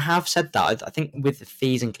 They have said that, I think, with the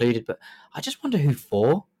fees included, but I just wonder who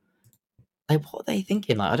for. Like, what are they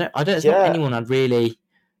thinking? Like, I don't. It's not anyone I'd really.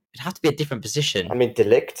 It'd have to be a different position. I mean, De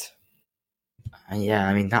Ligt. Yeah,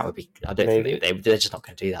 I mean that would be. I don't think they're just not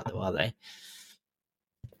going to do that, though, are they?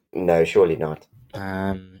 No, surely not.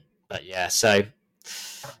 But yeah, so.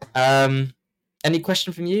 Any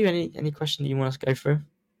question from you? Any question you want us to go through?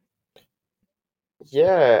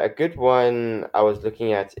 Yeah, a good one I was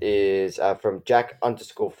looking at is from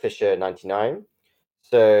Jack_Fisher99.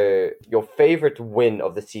 So, your favorite win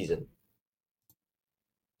of the season?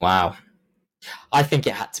 Wow. I think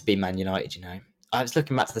it had to be Man United, you know. I was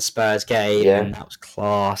looking back to the Spurs game, and that was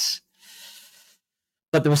class.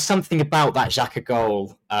 But there was something about that Xhaka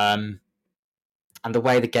goal, and the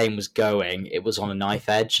way the game was going, it was on a knife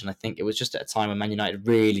edge, and I think it was just at a time when Man United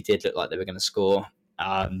really did look like they were going to score.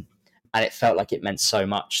 And it felt like it meant so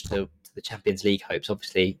much to the Champions League hopes.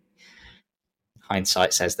 Obviously,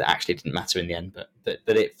 hindsight says that actually it didn't matter in the end, but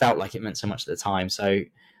it felt like it meant so much at the time. So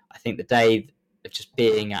I think the day of just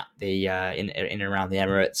being at the in and around the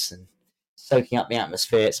Emirates and soaking up the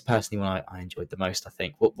atmosphere, it's personally one I enjoyed the most, I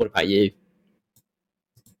think. What about you?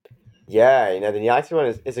 Yeah, the United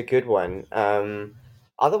one is a good one.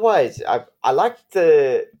 Otherwise, I liked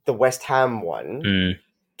the West Ham one,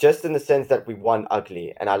 just in the sense that we won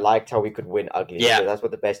ugly, and I liked how we could win ugly. Yeah. So that's what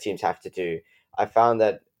the best teams have to do. I found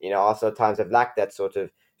that, Arsenal at times have lacked that sort of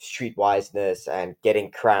streetwiseness and getting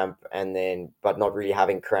cramp, but not really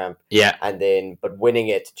having cramp. Yeah. But winning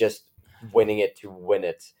it, just winning it to win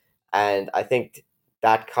it. And I think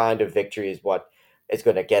that kind of victory is what is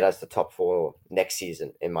going to get us the top 4 next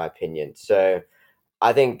season, in my opinion. So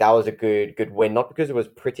I think that was a good win, not because it was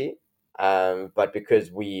pretty, but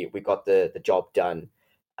because we got the job done.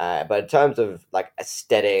 But in terms of like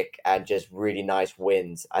aesthetic and just really nice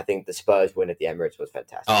wins, I think the Spurs win at the Emirates was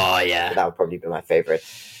fantastic. Oh yeah, so that would probably be my favorite.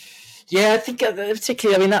 Yeah, I think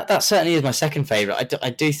particularly. I mean, that certainly is my second favorite. I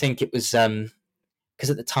do think it was because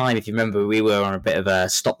at the time, if you remember, we were on a bit of a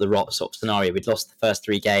stop the rot sort of scenario. We'd lost the first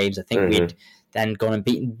 3 games. I think we'd then gone and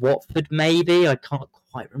beaten Watford. Maybe I can't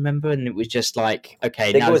quite remember, and it was just like, okay,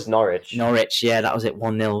 I think it was Norwich. Norwich, yeah, that was it.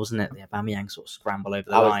 1-0, wasn't it? The Aubameyang sort of scramble over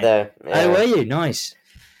the line. I was there. Yeah. Oh, were you? Nice.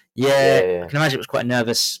 Yeah, I can imagine it was quite a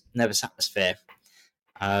nervous atmosphere.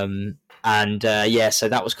 So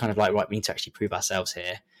that was kind of like, right, we need to actually prove ourselves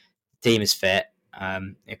here. Team is fit,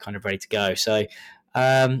 you're kind of ready to go. So,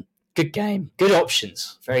 good game, good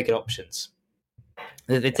options, very good options.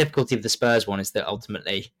 The difficulty of the Spurs one is that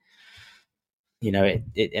ultimately,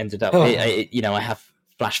 it ended up, I have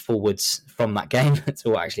flash forwards from that game to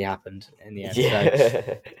what actually happened in the end.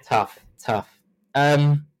 Yeah. So, tough.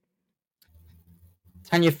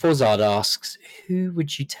 Tanya Fozzard asks, who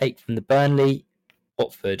would you take from the Burnley,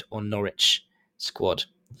 Watford or Norwich squad?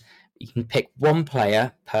 You can pick one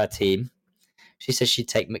player per team. She says she'd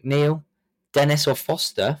take McNeil, Dennis or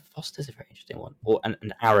Foster. Foster's a very interesting one.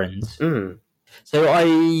 And Aarons. So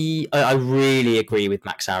I really agree with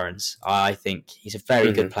Max Aarons. I think he's a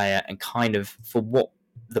very good player, and kind of for what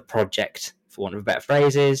the project, for want of a better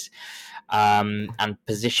phrase, is, and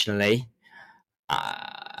positionally,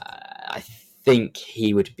 I think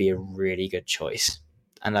he would be a really good choice.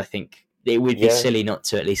 And I think it would be silly not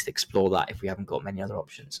to at least explore that if we haven't got many other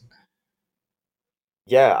options.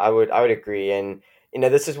 Yeah, I would agree. And,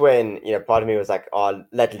 this is when, part of me was like, oh,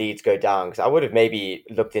 let Leeds go down. Because I would have maybe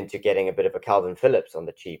looked into getting a bit of a Calvin Phillips on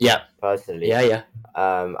the cheap, personally. Yeah.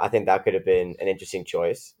 I think that could have been an interesting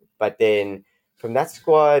choice. But then from that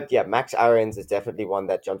squad, Max Aarons is definitely one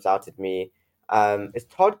that jumps out at me. Is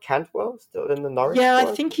Todd Cantwell still in the Norwich squad?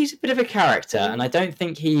 I think he's a bit of a character, and I don't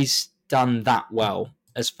think he's done that well,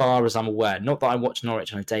 as far as I'm aware. Not that I watch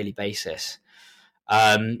Norwich on a daily basis.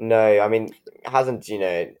 No, I mean, hasn't,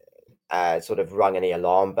 sort of rung any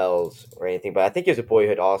alarm bells or anything, but I think he was a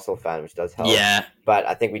boyhood Arsenal fan, which does help. Yeah. But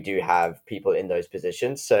I think we do have people in those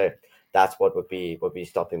positions, so that's what would be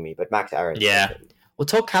stopping me. But Max Aarons. Yeah. Well,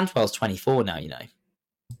 Todd Cantwell's 24 now,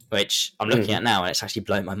 which I'm looking at now, and it's actually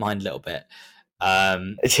blown my mind a little bit.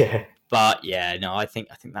 Yeah. But I think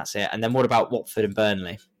that's it. And then what about Watford and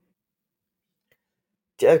Burnley?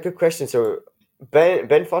 Yeah, good question. So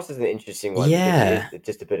Ben Foster's an interesting one. Yeah. He's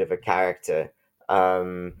just a bit of a character.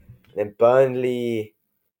 Then Burnley,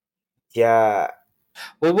 yeah.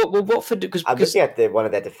 Well, Watford, because I'm looking at one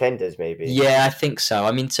of their defenders, maybe. Yeah, I think so.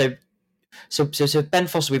 I mean, so Ben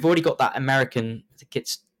Foster, we've already got that American. I think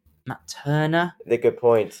it's Matt Turner. The good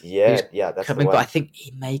point. Who's Yeah, that's the coming, but I one. think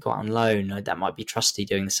he may go out on loan. That might be Trusty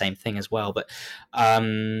doing the same thing as well. But so I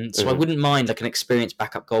Hmm. wouldn't mind like an experienced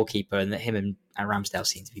backup goalkeeper, and that him and Ramsdale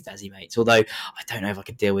seem to be busy mates. Although I don't know if I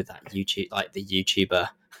could deal with that YouTube, like the YouTuber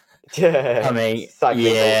coming. Cycling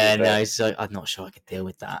Yeah, goalkeeper. no, so I'm not sure I could deal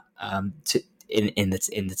with that. In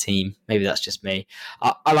the team, maybe that's just me.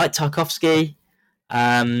 I like Tarkovsky.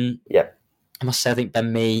 Yep. I must say, I think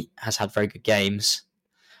Ben Mee has had very good games,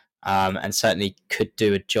 and certainly could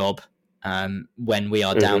do a job when we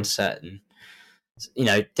are down Hmm. to certain,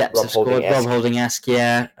 depths Rob of squad. Rob Holding-esque. Holding-esque,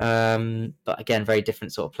 yeah. But again, very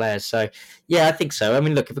different sort of players. So, yeah, I think so. I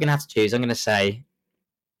mean, look, if we're gonna have to choose, I'm gonna say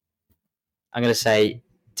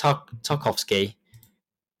Tarkovsky,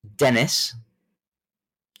 Dennis,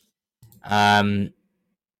 um,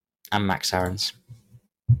 and Max Aarons.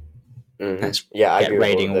 Hmm. Let's Yeah, I get agree with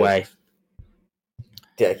all raiding of those. away.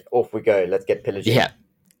 Yeah, off we go. Let's get pillaging. Yeah.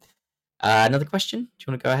 Another question? Do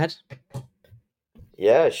you want to go ahead?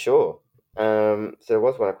 Yeah, sure. So there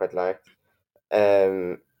was one I quite liked.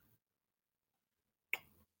 Um,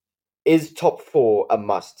 is top four a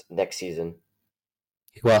must next season?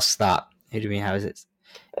 Who asked that? Who do we have? Is it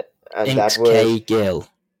And that Inks was K Gill?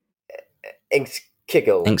 Inks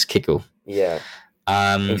Kiggle. Inks Kiggle. Yeah,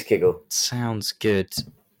 Um, Inks Kiggle. sounds good.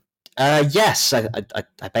 Yes,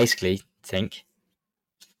 I basically think.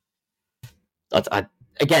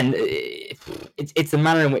 Again, it's the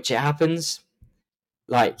manner in which it happens.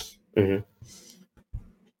 Like, Hmm.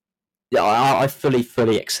 yeah, I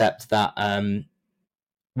fully accept that.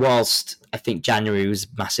 Whilst I think January was a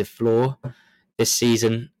massive flaw this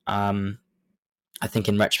season, I think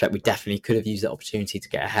in retrospect we definitely could have used that opportunity to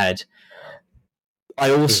get ahead.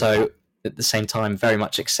 I also, at the same time, very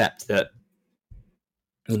much accept that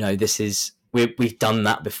this is we've done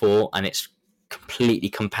that before, and it's completely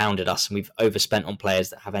compounded us, and we've overspent on players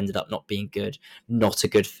that have ended up not being good, not a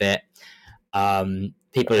good fit.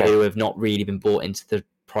 People Okay. who have not really been bought into the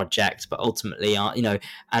project, but ultimately are,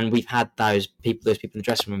 and we've had those people in the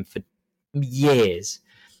dressing room for years,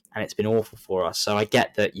 and it's been awful for us. So I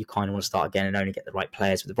get that you kind of want to start again and only get the right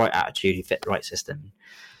players with the right attitude who fit the right system.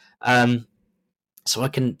 So I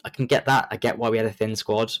can get that. I get why we had a thin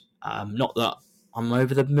squad. Not that I'm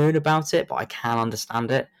over the moon about it, but I can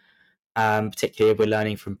understand it. Particularly if we're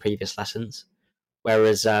learning from previous lessons.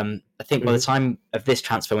 Whereas I think by the time of this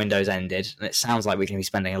transfer window's ended, and it sounds like we're going to be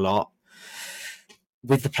spending a lot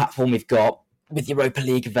with the platform we've got, with Europa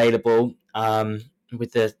League available,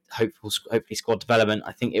 with the hopefully squad development,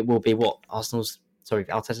 I think it will be Arteta's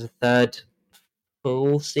third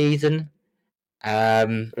full season.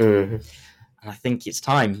 Hmm. And I think it's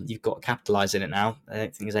time. You've got to capitalise in it now. I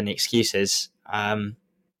don't think there's any excuses. And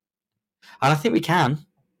I think we can.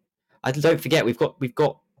 I don't forget we've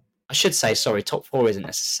got. I should say sorry. Top four isn't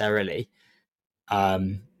necessarily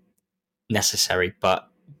necessary, but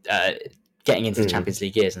getting into the Champions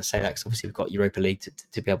League is, and say that because obviously we've got Europa League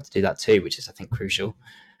to be able to do that too, which is I think crucial.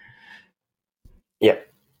 Yeah.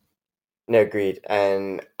 No, agreed.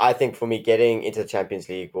 And I think for me, getting into the Champions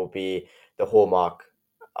League will be the hallmark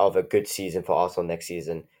of a good season for Arsenal next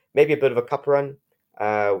season. Maybe a bit of a cup run.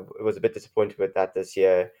 It was a bit disappointed with that this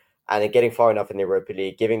year. And then getting far enough in the Europa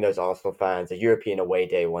League, giving those Arsenal fans a European away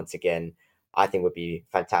day once again, I think would be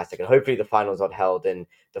fantastic. And hopefully the final's not held in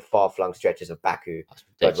the far-flung stretches of Baku,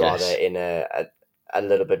 but rather in a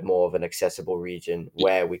little bit more of an accessible region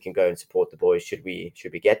where we can go and support the boys should we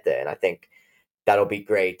get there. And I think that'll be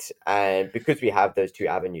great. And because we have those two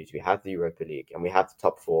avenues, we have the Europa League and we have the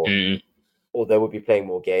top four, although we'll be playing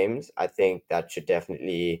more games, I think that should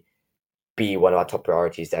definitely be one of our top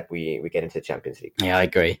priorities that we get into the Champions League. Yeah, I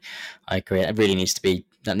agree. It really needs to be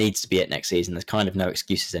it next season. There's kind of no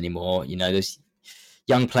excuses anymore. Those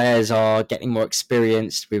young players are getting more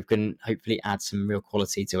experienced. We can hopefully add some real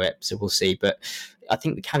quality to it. So we'll see. But I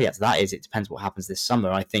think the caveat to that is it depends what happens this summer.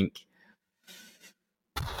 I think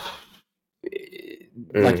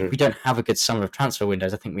if we don't have a good summer of transfer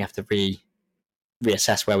windows, I think we have to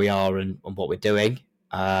reassess where we are and what we're doing,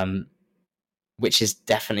 which is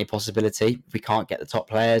definitely a possibility. If we can't get the top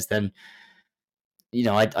players, then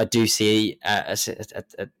I do see a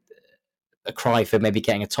cry for maybe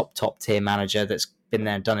getting a top tier manager that's been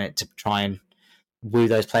there and done it to try and woo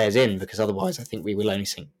those players in, because otherwise I think we will only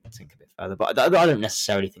sink a bit further. But I don't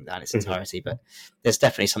necessarily think that in its entirety, but there's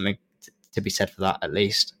definitely something to be said for that at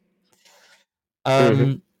least.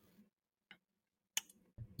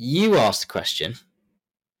 You asked a question.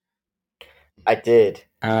 I did.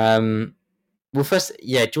 Well, first,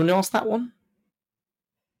 yeah, do you want to ask that one?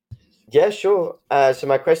 Yeah, sure. So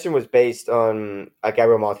my question was based on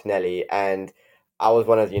Gabriel Martinelli, and I was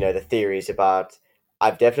one of the theories about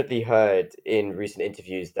I've definitely heard in recent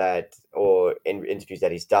interviews that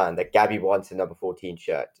he's done, that Gabby wants the number 14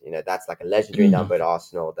 shirt. That's like a legendary number at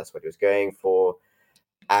Arsenal. That's what he was going for.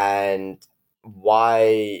 And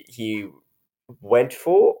why he went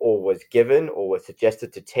for, or was given, or was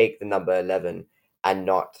suggested to take the number 11 and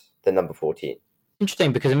not the number 14.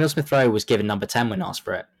 Interesting, because Emile Smith Rowe was given number 10 when asked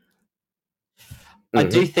for it. I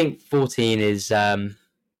do think 14 is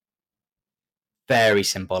very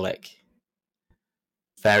symbolic.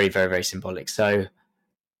 Very, very, very symbolic. So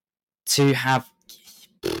to have...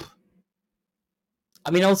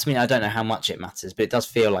 I mean, ultimately, I don't know how much it matters, but it does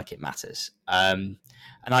feel like it matters. And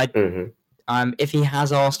if he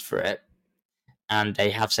has asked for it, and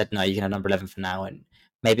they have said, no, you can have number 11 for now, and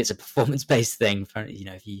maybe it's a performance-based thing, for,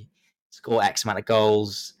 if you score X amount of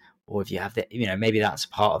goals, or if you have maybe that's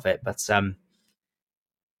part of it. But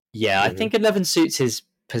I think 11 suits his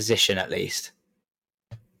position, at least.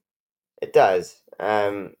 It does.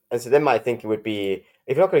 And so then my thinking would be,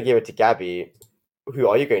 if you're not going to give it to Gabby, who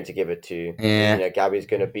are you going to give it to? Yeah. Gabby's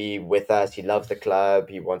going to be with us. He loves the club.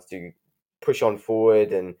 He wants to push on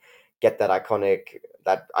forward and get that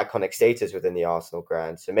iconic status within the Arsenal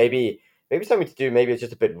ground. So maybe something to do. Maybe it's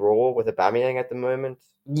just a bit raw with Aubameyang at the moment.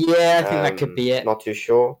 Yeah, I think that could be it. Not too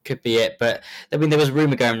sure. Could be it. But I mean, there was a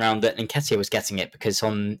rumour going around that Nketiah was getting it because I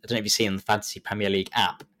don't know if you've seen on the Fantasy Premier League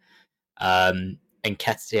app,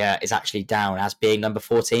 Nketiah is actually down as being number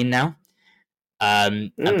 14 now.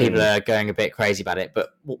 And people are going a bit crazy about it. But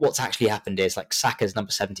what's actually happened is, like, Saka's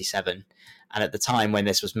number 77. And at the time when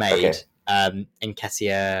this was made,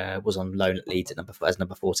 Nketiah was on loan at Leeds as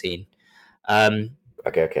number 14.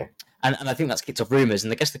 Okay. And I think that's kicked off rumours.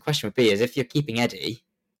 And I guess the question would be is, if you're keeping Eddie,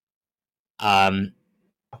 and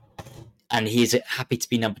he's happy to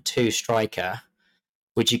be number 2 striker,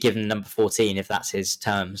 would you give him number 14 if that's his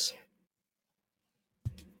terms?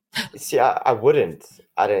 See, I wouldn't.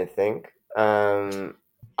 I don't think. I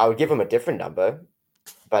would give him a different number,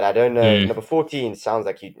 but I don't know. Number 14 sounds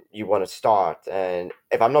like you want to start, and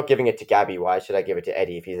if I'm not giving it to Gabby, why should I give it to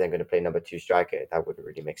Eddie if he's then going to play number 2 striker? That wouldn't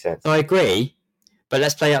really make sense. I agree, but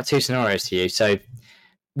let's play out 2 scenarios to you. So,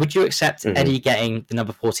 would you accept Eddie getting the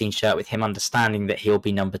number 14 shirt with him understanding that he'll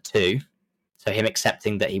be number 2, so him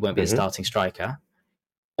accepting that he won't be the starting striker,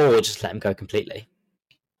 or just let him go completely?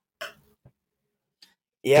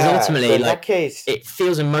 Yeah, because ultimately, so in that case, it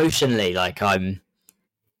feels emotionally like I'd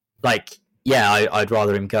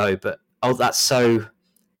rather him go, but that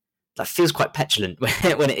feels quite petulant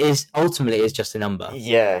when it is ultimately is just a number.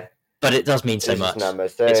 Yeah, but it does mean so much. Number.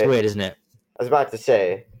 So it's weird, isn't it? I was about to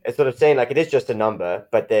say, it's sort of saying like it is just a number,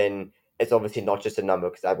 but then it's obviously not just a number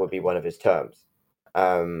because that would be one of his terms.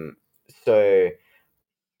 So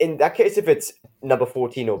in that case, if it's number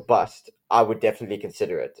 14 or bust, I would definitely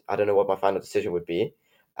consider it. I don't know what my final decision would be.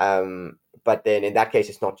 But then in that case,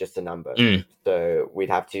 it's not just a number. So we'd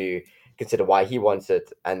have to consider why he wants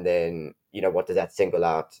it. And then, what does that signal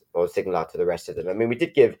out to the rest of them? I mean, we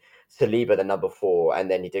did give Saliba the number 4, and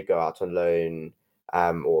then he did go out on loan,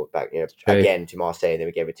 or back, again to Marseille, and then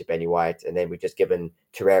we gave it to Benny White, and then we've just given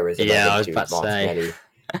Torreira's to Martinelli.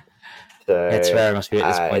 So Torreira must be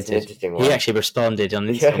disappointed. It's an interesting one. He actually responded on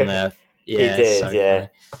there. He did,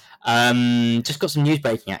 just got some news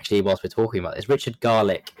breaking actually whilst we're talking about this. Richard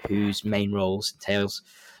Garlick, whose main roles entails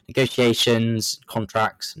negotiations,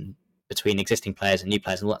 contracts, and between existing players and new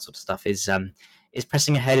players and all that sort of stuff, is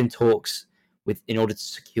pressing ahead in talks in order to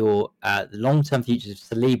secure the long-term futures of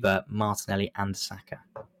Saliba, Martinelli, and Saka.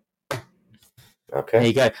 Okay, there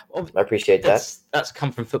you go. I appreciate that. That's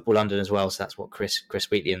come from Football London as well, so that's what Chris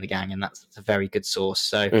Wheatley and the gang, and that's a very good source.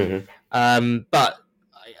 So, but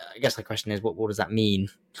I guess the question is, what does that mean?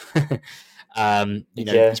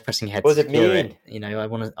 He's pressing ahead. What does it mean? I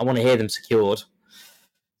want to hear them secured.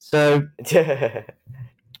 So,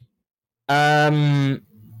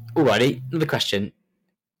 alrighty, another question.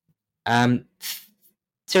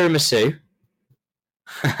 Tiramisu,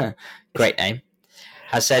 great name,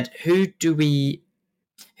 has said, who do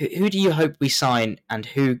you hope we sign, and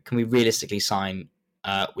who can we realistically sign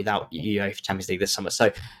without UEFA Champions League this summer?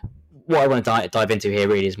 So what I want to dive into here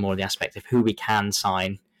really is more the aspect of who we can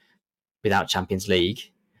sign without Champions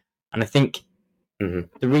League. And I think the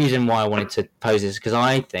reason why I wanted to pose this is because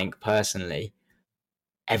I think personally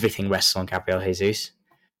everything rests on Gabriel Jesus.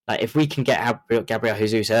 Like, if we can get Gabriel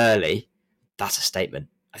Jesus early, that's a statement.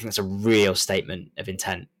 I think that's a real statement of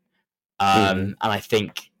intent. And I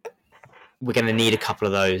think we're going to need a couple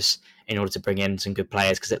of those in order to bring in some good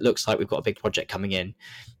players, because it looks like we've got a big project coming in.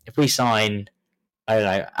 If we sign, I don't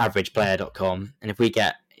know, averageplayer.com, and if we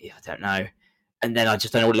get, I don't know, And then I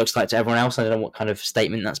just don't know what it looks like to everyone else. I don't know what kind of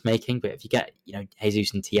statement that's making. But if you get,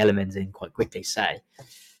 Jesus and Tielemans in quite quickly,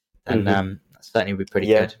 then that certainly would be pretty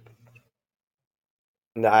good.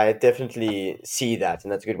 No, I definitely see that,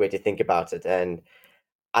 and that's a good way to think about it. And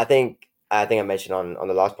I think I mentioned on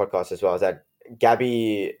the last podcast as well is that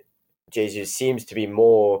Gabby Jesus seems to be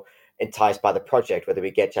more enticed by the project, whether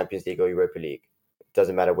we get Champions League or Europa League. It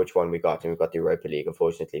doesn't matter which one we got, and we got the Europa League,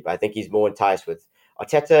 unfortunately. But I think he's more enticed with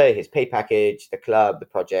Arteta, his pay package, the club, the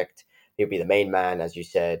project. He'll be the main man, as you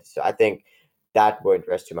said. So I think that won't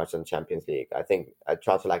rest too much on the Champions League. I think a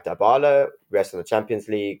transfer like Dybala rests on the Champions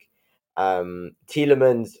League.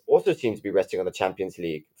 Tielemans also seems to be resting on the Champions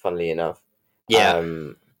League, funnily enough. Yeah.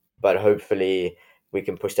 But hopefully we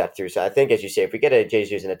can push that through. So I think, as you say, if we get a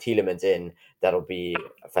Jesus and a Tielemans in, that'll be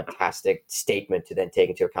a fantastic statement to then take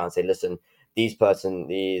into account and say, listen, these players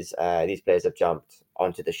have jumped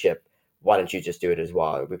onto the ship. Why don't you just do it as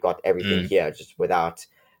well? We've got everything here, just without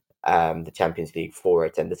the Champions League for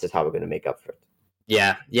it, and this is how we're going to make up for it.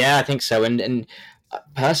 Yeah, I think so. And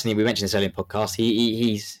personally, we mentioned this earlier in the podcast.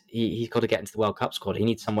 He's got to get into the World Cup squad. He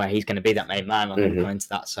needs somewhere he's going to be that main man. I'm going to go into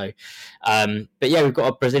that. So, but yeah, we've got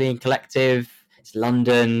a Brazilian collective. It's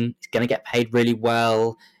London. He's going to get paid really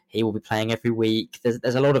well. He will be playing every week.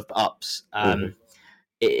 There's a lot of ups.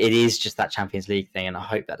 It is just that Champions League thing, and I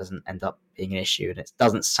hope that doesn't end up being an issue. And it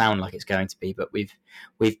doesn't sound like it's going to be, but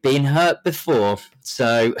we've been hurt before,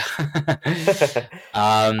 so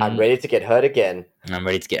I'm ready to get hurt again. I'm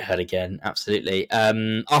ready to get hurt again. Absolutely.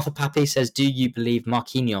 Arthur Pappy says, "Do you believe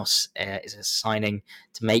Marquinhos is a signing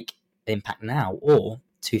to make impact now, or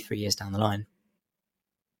 2-3 years down the line?"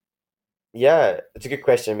 Yeah, it's a good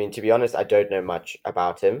question. I mean, to be honest, I don't know much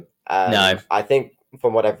about him. No, I think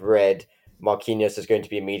from what I've read, Marquinhos is going to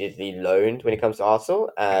be immediately loaned when he comes to Arsenal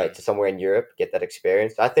to somewhere in Europe, get that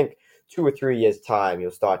experience. I think 2 or 3 years' time, you'll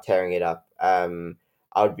start tearing it up. I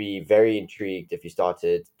would be very intrigued if he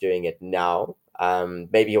started doing it now.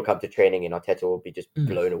 Maybe he'll come to training and Arteta will be just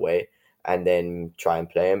blown away and then try and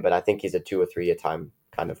play him. But I think he's a 2 or 3 year time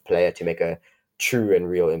kind of player to make a true and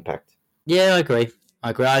real impact. Yeah, I agree.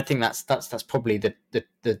 I think that's probably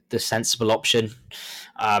the sensible option.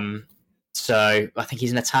 So I think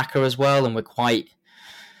he's an attacker as well, and we're quite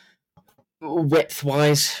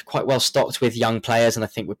width-wise quite well stocked with young players, and I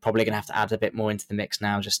think we're probably going to have to add a bit more into the mix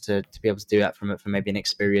now just to be able to do that from maybe an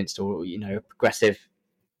experienced or progressive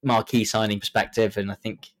marquee signing perspective. And I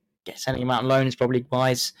think sending him out on loan is probably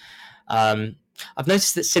wise. I've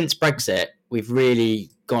noticed that since Brexit, we've really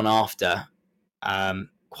gone after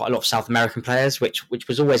quite a lot of South American players, which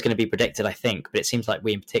was always going to be predicted, I think. But it seems like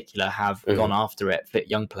we in particular have gone after it for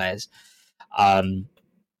young players. I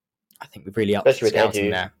think we've really upped the scouting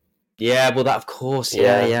there. Yeah, well, that of course.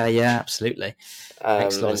 Yeah, absolutely.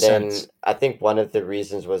 Makes a lot of sense. I think one of the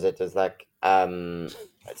reasons was like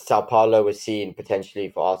Sao Paulo was seen potentially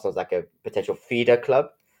for Arsenal as like a potential feeder club.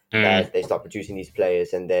 That they start producing these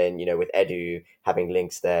players, and then with Edu having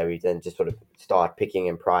links there, we then just sort of start picking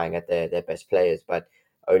and prying at their best players. But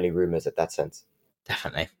only rumours at that sense.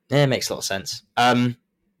 Definitely, yeah, it makes a lot of sense.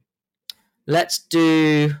 Let's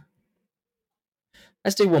do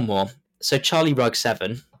one more. So Charlie Rugg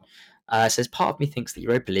 7 says, part of me thinks that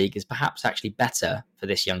Europa League is perhaps actually better for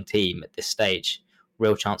this young team at this stage.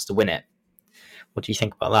 Real chance to win it. What do you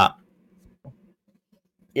think about that?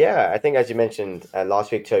 Yeah, I think as you mentioned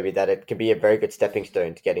last week, Toby, that it can be a very good stepping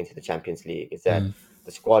stone to getting to the Champions League. Is that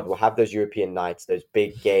the squad will have those European nights, those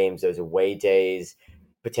big games, those away days.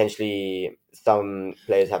 Potentially some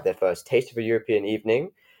players have their first taste of a European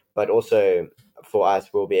evening, but also for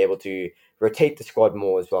us, we'll be able to rotate the squad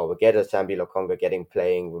more as well. We'll get a Sambi Lokonga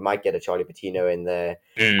playing. We might get a Charlie Patino in there,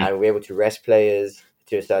 and we're able to rest players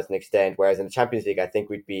to a certain extent. Whereas in the Champions League, I think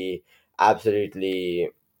we'd be absolutely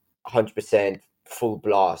 100% full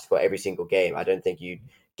blast for every single game. I don't think you'd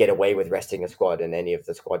get away with resting a squad in any of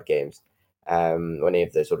the squad games, or any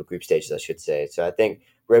of the sort of group stages, I should say. So I think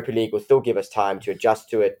Europa League will still give us time to adjust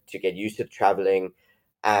to it, to get used to traveling,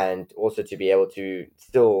 and also to be able to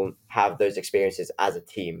still have those experiences as a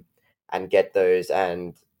team and get those,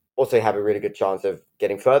 and also have a really good chance of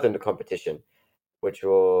getting further in the competition, which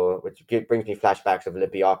brings me flashbacks of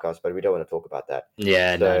Olympiacos, but we don't want to talk about that.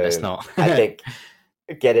 Yeah, so, no, that's not. I think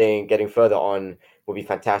getting further on will be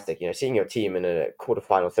fantastic. Seeing your team in a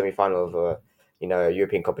quarterfinal, semi-final of a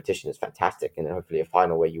European competition is fantastic, and hopefully a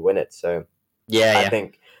final where you win it. So I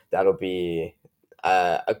think that'll be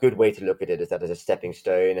a good way to look at it, is that as a stepping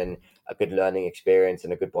stone and a good learning experience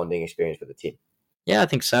and a good bonding experience for the team. Yeah, I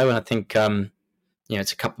think so, and I think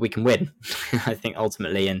it's a cup we can win. I think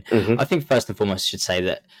ultimately, and I think first and foremost, I should say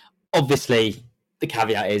that obviously the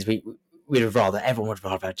caveat is we everyone would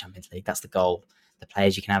rather have Champions League. That's the goal. The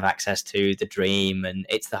players you can have access to, the dream, and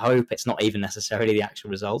it's the hope. It's not even necessarily the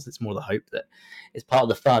actual results. It's more the hope that is part of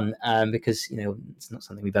the fun, because it's not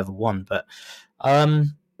something we've ever won. But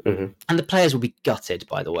and the players will be gutted.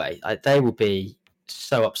 By the way, they will be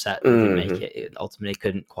so upset that they didn't make it. It ultimately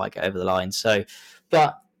couldn't quite get over the line. So,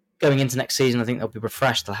 but going into next season, I think they'll be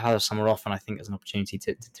refreshed. They'll have the summer off, and I think there's an opportunity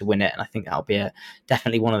to win it. And I think that'll be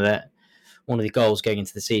definitely one of the goals going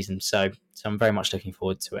into the season. So I'm very much looking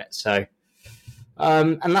forward to it. So.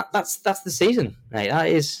 And that's the season, mate. That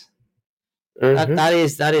is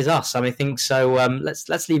us. I think so.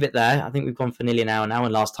 Let's leave it there. I think we've gone for nearly an hour now,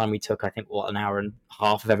 and last time we took, I think, an hour and a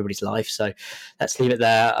half of everybody's life. So let's leave it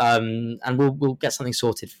there. And we'll get something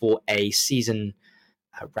sorted for a season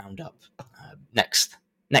roundup next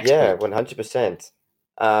Yeah, week. 100%.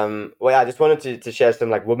 I just wanted to share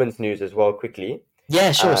some women's news as well quickly.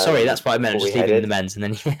 Yeah, sure. Sorry, that's what I meant. Just leaving the men's, and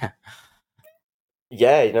then yeah.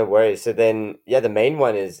 Yeah, no worries. So then, the main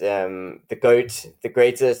one is the GOAT, the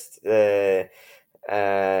greatest, the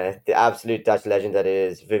absolute Dutch legend that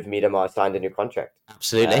is Viv Miedema signed a new contract.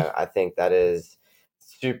 Absolutely. I think that is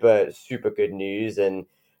super, super good news, and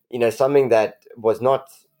something that was not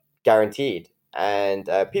guaranteed. And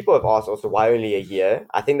people have asked also why only a year.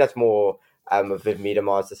 I think that's more of Viv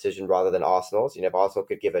Miedema's decision rather than Arsenal's. If Arsenal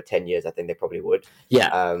could give her 10 years, I think they probably would.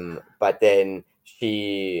 Yeah. But then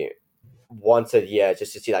she once a year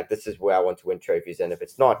just to see this is where I want to win trophies, and if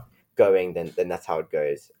it's not going, then that's how it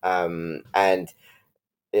goes. And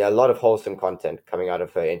a lot of wholesome content coming out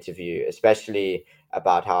of her interview, especially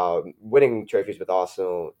about how winning trophies with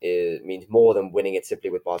Arsenal means more than winning it simply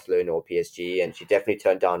with Barcelona or PSG, and she definitely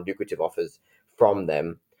turned down lucrative offers from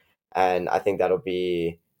them. And I think that'll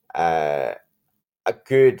be a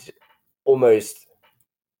good, almost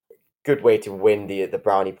good way to win the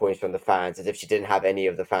brownie points from the fans, as if she didn't have any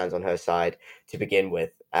of the fans on her side to begin with.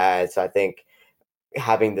 So I think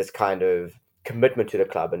having this kind of commitment to the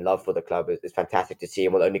club and love for the club is fantastic to see,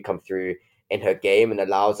 and will only come through in her game, and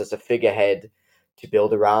allows us a figurehead to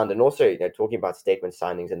build around. And also, talking about statement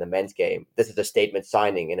signings in the men's game, this is a statement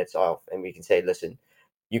signing in itself, and we can say, listen,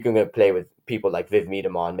 you can go play with people like Viv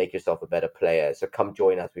Miedema and make yourself a better player. So come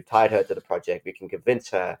join us. We've tied her to the project. We can convince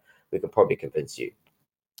her. We can probably convince you.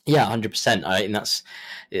 Yeah, 100%. I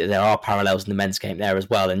think there are parallels in the men's game there as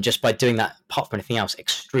well. And just by doing that, apart from anything else,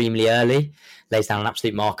 extremely early, lays down an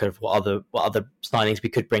absolute marker of what other signings we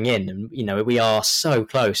could bring in. And we are so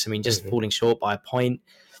close. I mean, just falling short by a point.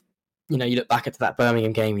 You look back at that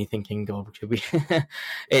Birmingham game and you're thinking, God, should we?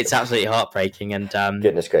 It's absolutely heartbreaking. And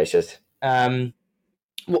goodness gracious.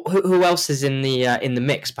 Who else is in the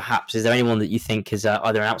mix? Perhaps is there anyone that you think is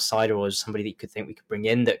either an outsider or somebody that you could think we could bring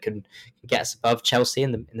in that can get us above Chelsea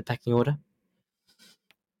in the pecking order?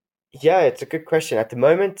 Yeah, it's a good question. At the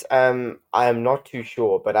moment, I am not too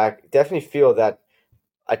sure, but I definitely feel that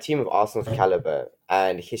a team of Arsenal's caliber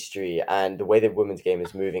and history and the way the women's game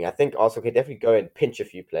is moving, I think Arsenal could definitely go and pinch a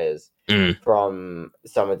few players from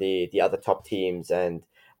some of the other top teams, and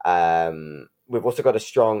we've also got a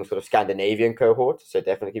strong sort of Scandinavian cohort, so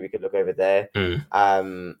definitely we could look over there. There's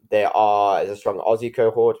a strong Aussie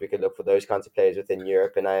cohort. We could look for those kinds of players within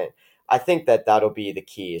Europe, and I think that'll be the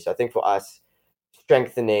key. So I think for us,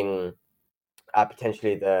 strengthening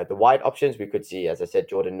potentially the wide options, we could see, as I said,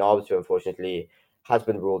 Jordan Nobbs, who unfortunately has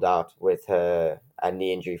been ruled out with her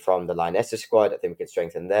knee injury from the Lionesses squad. I think we could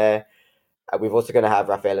strengthen there. We're also going to have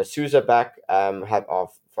Rafaela Souza back.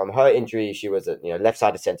 From her injury, she was a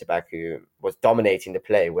left-sided centre-back who was dominating the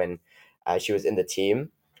play when she was in the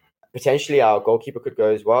team. Potentially our goalkeeper could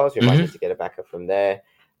go as well, so we might need to get a backup from there.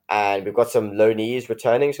 And we've got some loanees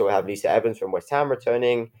returning, so we'll have Lisa Evans from West Ham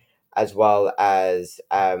returning, as well as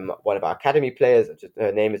one of our academy players.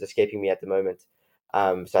 Her name is escaping me at the moment.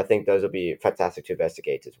 So I think those will be fantastic to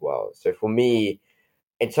investigate as well. So for me,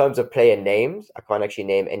 in terms of player names, I can't actually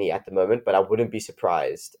name any at the moment, but I wouldn't be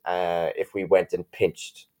surprised if we went and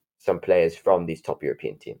pinched some players from these top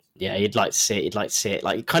European teams. Yeah, you'd like to see it.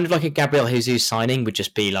 Like kind of like a Gabriel Jesus signing would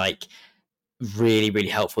just be like really, really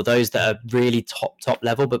helpful. Those that are really top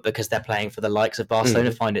level, but because they're playing for the likes of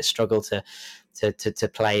Barcelona, find it struggle to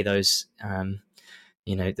play those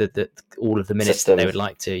the all of the minutes systems that they would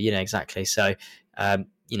like to. Exactly. So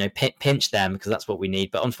pinch them, because that's what we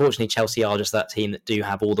need. But unfortunately, Chelsea are just that team that do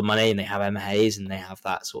have all the money, and they have Emma Hayes, and they have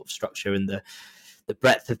that sort of structure and the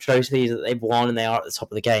breadth of trophies that they've won, and they are at the top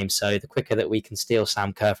of the game. So the quicker that we can steal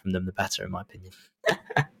Sam Kerr from them, the better, in my opinion.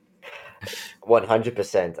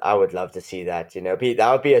 100%. I would love to see that.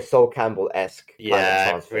 That would be a Sol Campbell-esque kind of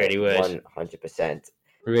transfer. Really would. 100%.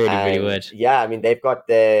 Really would. Yeah, I mean, they've got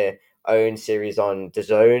their own series on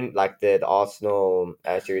DAZN, like the Arsenal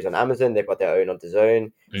series on Amazon. They've got their own on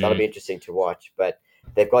DAZN, so that'll be interesting to watch. But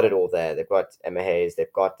they've got it all there. They've got Emma Hayes,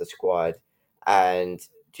 they've got the squad, and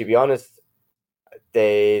to be honest,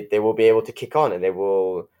 they will be able to kick on, and they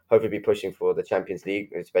will hopefully be pushing for the Champions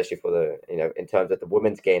League, especially for the in terms of the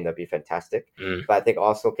women's game. That'd be fantastic. But I think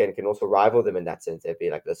Arsenal can also rival them in that sense. They'd be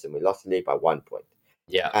like, listen, we lost the league by 1 point.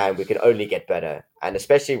 Yeah, and we can only get better. And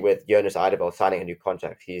especially with Jonas Eidevall signing a new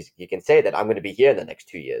contract, he can say that I'm going to be here in the next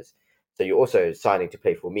 2 years. So you're also signing to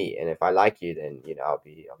play for me, and if I like you, then I'll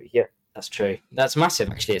be here. That's true. That's massive.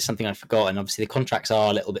 Actually, it's something I forgot. And obviously, the contracts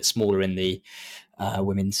are a little bit smaller in the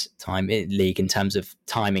women's league in terms of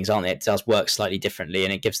timings, aren't they? It does work slightly differently,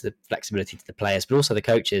 and it gives the flexibility to the players, but also the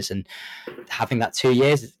coaches. And having that 2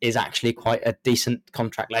 years is actually quite a decent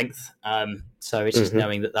contract length. So it's just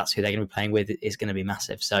knowing that that's who they're going to be playing with is going to be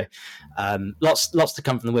massive. So lots to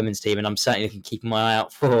come from the women's team, and I'm certainly keeping my eye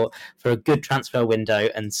out for a good transfer window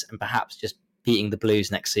and perhaps just beating the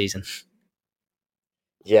Blues next season.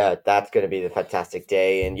 Yeah, that's going to be the fantastic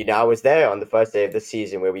day. And, I was there on the first day of the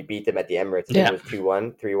season where we beat them at the Emirates. It was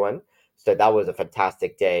 2-1, 3-1. So that was a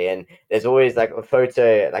fantastic day. And there's always like a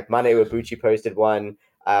photo, like Mane Iwabuchi posted one.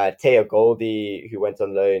 Taya Goldie, who went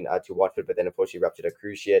on loan to Watford, but then unfortunately ruptured a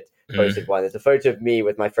cruciate, posted one. There's a photo of me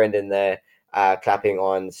with my friend in there clapping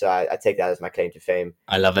on. So I take that as my claim to fame.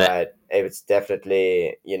 I love it. But it was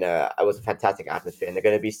definitely, it was a fantastic atmosphere. And there are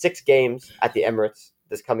going to be 6 games at the Emirates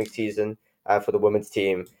this coming season. For the women's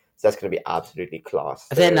team, so that's going to be absolutely class.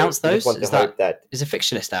 Have they announced those? Is a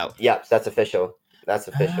fixture list out? Yeah, so that's official.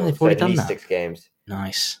 They've already done that. 6 games.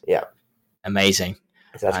 Nice. Yeah, amazing.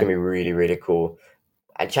 So that's going to be really, really cool.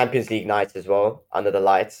 And Champions League nights as well under the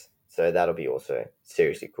lights. So that'll be also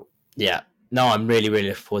seriously cool. Yeah. No, I'm really, really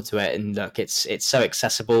looking forward to it. And look, it's so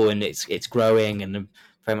accessible and it's growing, and I'm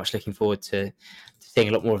very much looking forward to seeing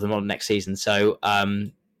a lot more of them on next season. So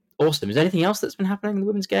awesome. Is there anything else that's been happening in the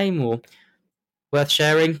women's game or worth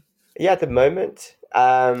sharing? Yeah, at the moment,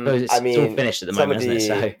 it's all finished at the moment, isn't it?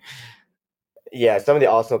 So yeah, some of the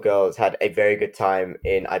Arsenal girls had a very good time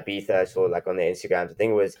in Ibiza. I saw like on their Instagrams. I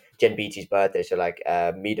think it was Jen Beatty's birthday, so like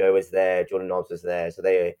Mido was there, Jordan Nobbs was there, so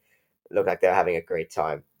they look like they're having a great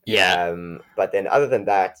time. Yeah. But then other than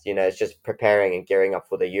that, it's just preparing and gearing up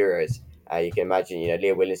for the Euros. You can imagine,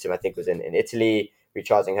 Leah Williamson, I think, was in Italy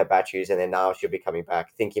recharging her batteries, and then now she'll be coming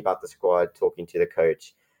back, thinking about the squad, talking to the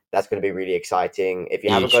coach. That's going to be really exciting. If you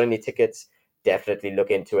haven't got any tickets, definitely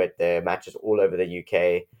look into it. The matches all over the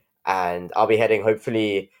UK, and I'll be heading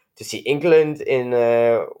hopefully to see England in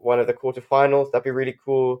one of the quarterfinals. That'd be really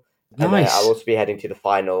cool. Nice. And I'll also be heading to the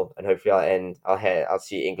final, and hopefully I'll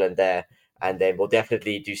see England there, and then we'll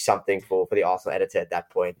definitely do something for the Arsenal editor at that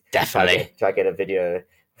point. Definitely try to get a video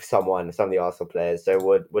of some of the Arsenal players. So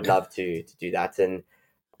would love to do that, and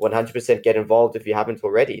 100% get involved if you haven't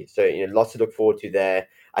already. So lots to look forward to there.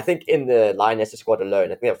 I think in the Lionesses squad alone, I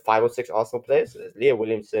think they have 5 or 6 Arsenal players. So there's Leah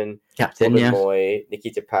Williamson, captain, Robin Moy,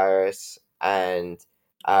 Nikita Paris, and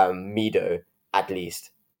Mido at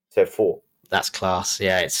least. So 4. That's class.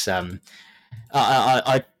 Yeah, it's because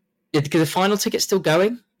the final ticket's still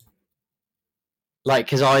going. Like,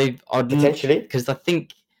 because I potentially, because I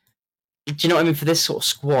think. Do you know what I mean? For this sort of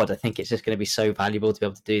squad, I think it's just going to be so valuable to be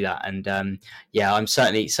able to do that. And I'm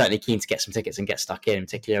certainly keen to get some tickets and get stuck in,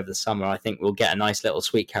 particularly over the summer. I think we'll get a nice little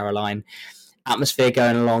Sweet Caroline atmosphere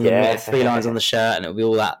going along, and 3 lines on the shirt, and it'll be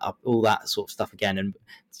all that sort of stuff again. And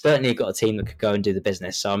certainly got a team that could go and do the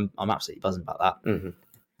business. So I'm absolutely buzzing about that. Mm-hmm.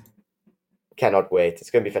 Cannot wait.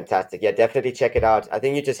 It's going to be fantastic. Yeah, definitely check it out. I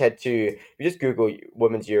think you just Google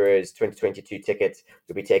Women's Euros 2022 tickets.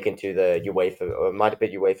 You'll be taken to the UEFA, or it might be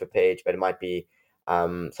UEFA page, but it might be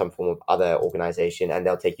some form of other organization, and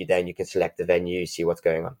they'll take you there and you can select the venue, see what's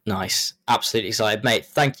going on. Nice. Absolutely excited, mate.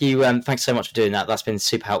 Thank you. Thanks so much for doing that. That's been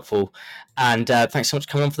super helpful. And thanks so much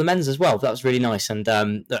for coming on for the men's as well. That was really nice. And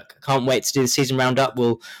look, I can't wait to do the season roundup.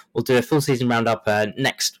 We'll do a full season roundup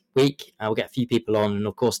next week. We'll get a few people on, and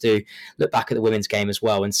of course do look back at the women's game as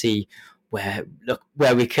well and see where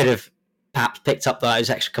we could have perhaps picked up those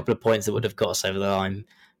extra couple of points that would have got us over the line,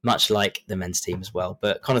 much like the men's team as well.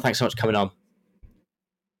 But Connor, thanks so much for coming on.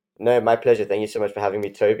 No, my pleasure. Thank you so much for having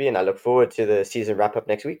me, Toby, and I look forward to the season wrap-up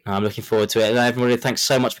next week. I'm looking forward to it. Everybody, thanks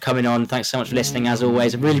so much for coming on. Thanks so much for listening, as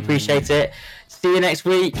always. I really appreciate it. See you next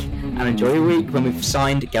week, and enjoy your week when we've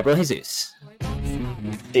signed Gabriel Jesus.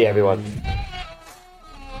 See you, everyone.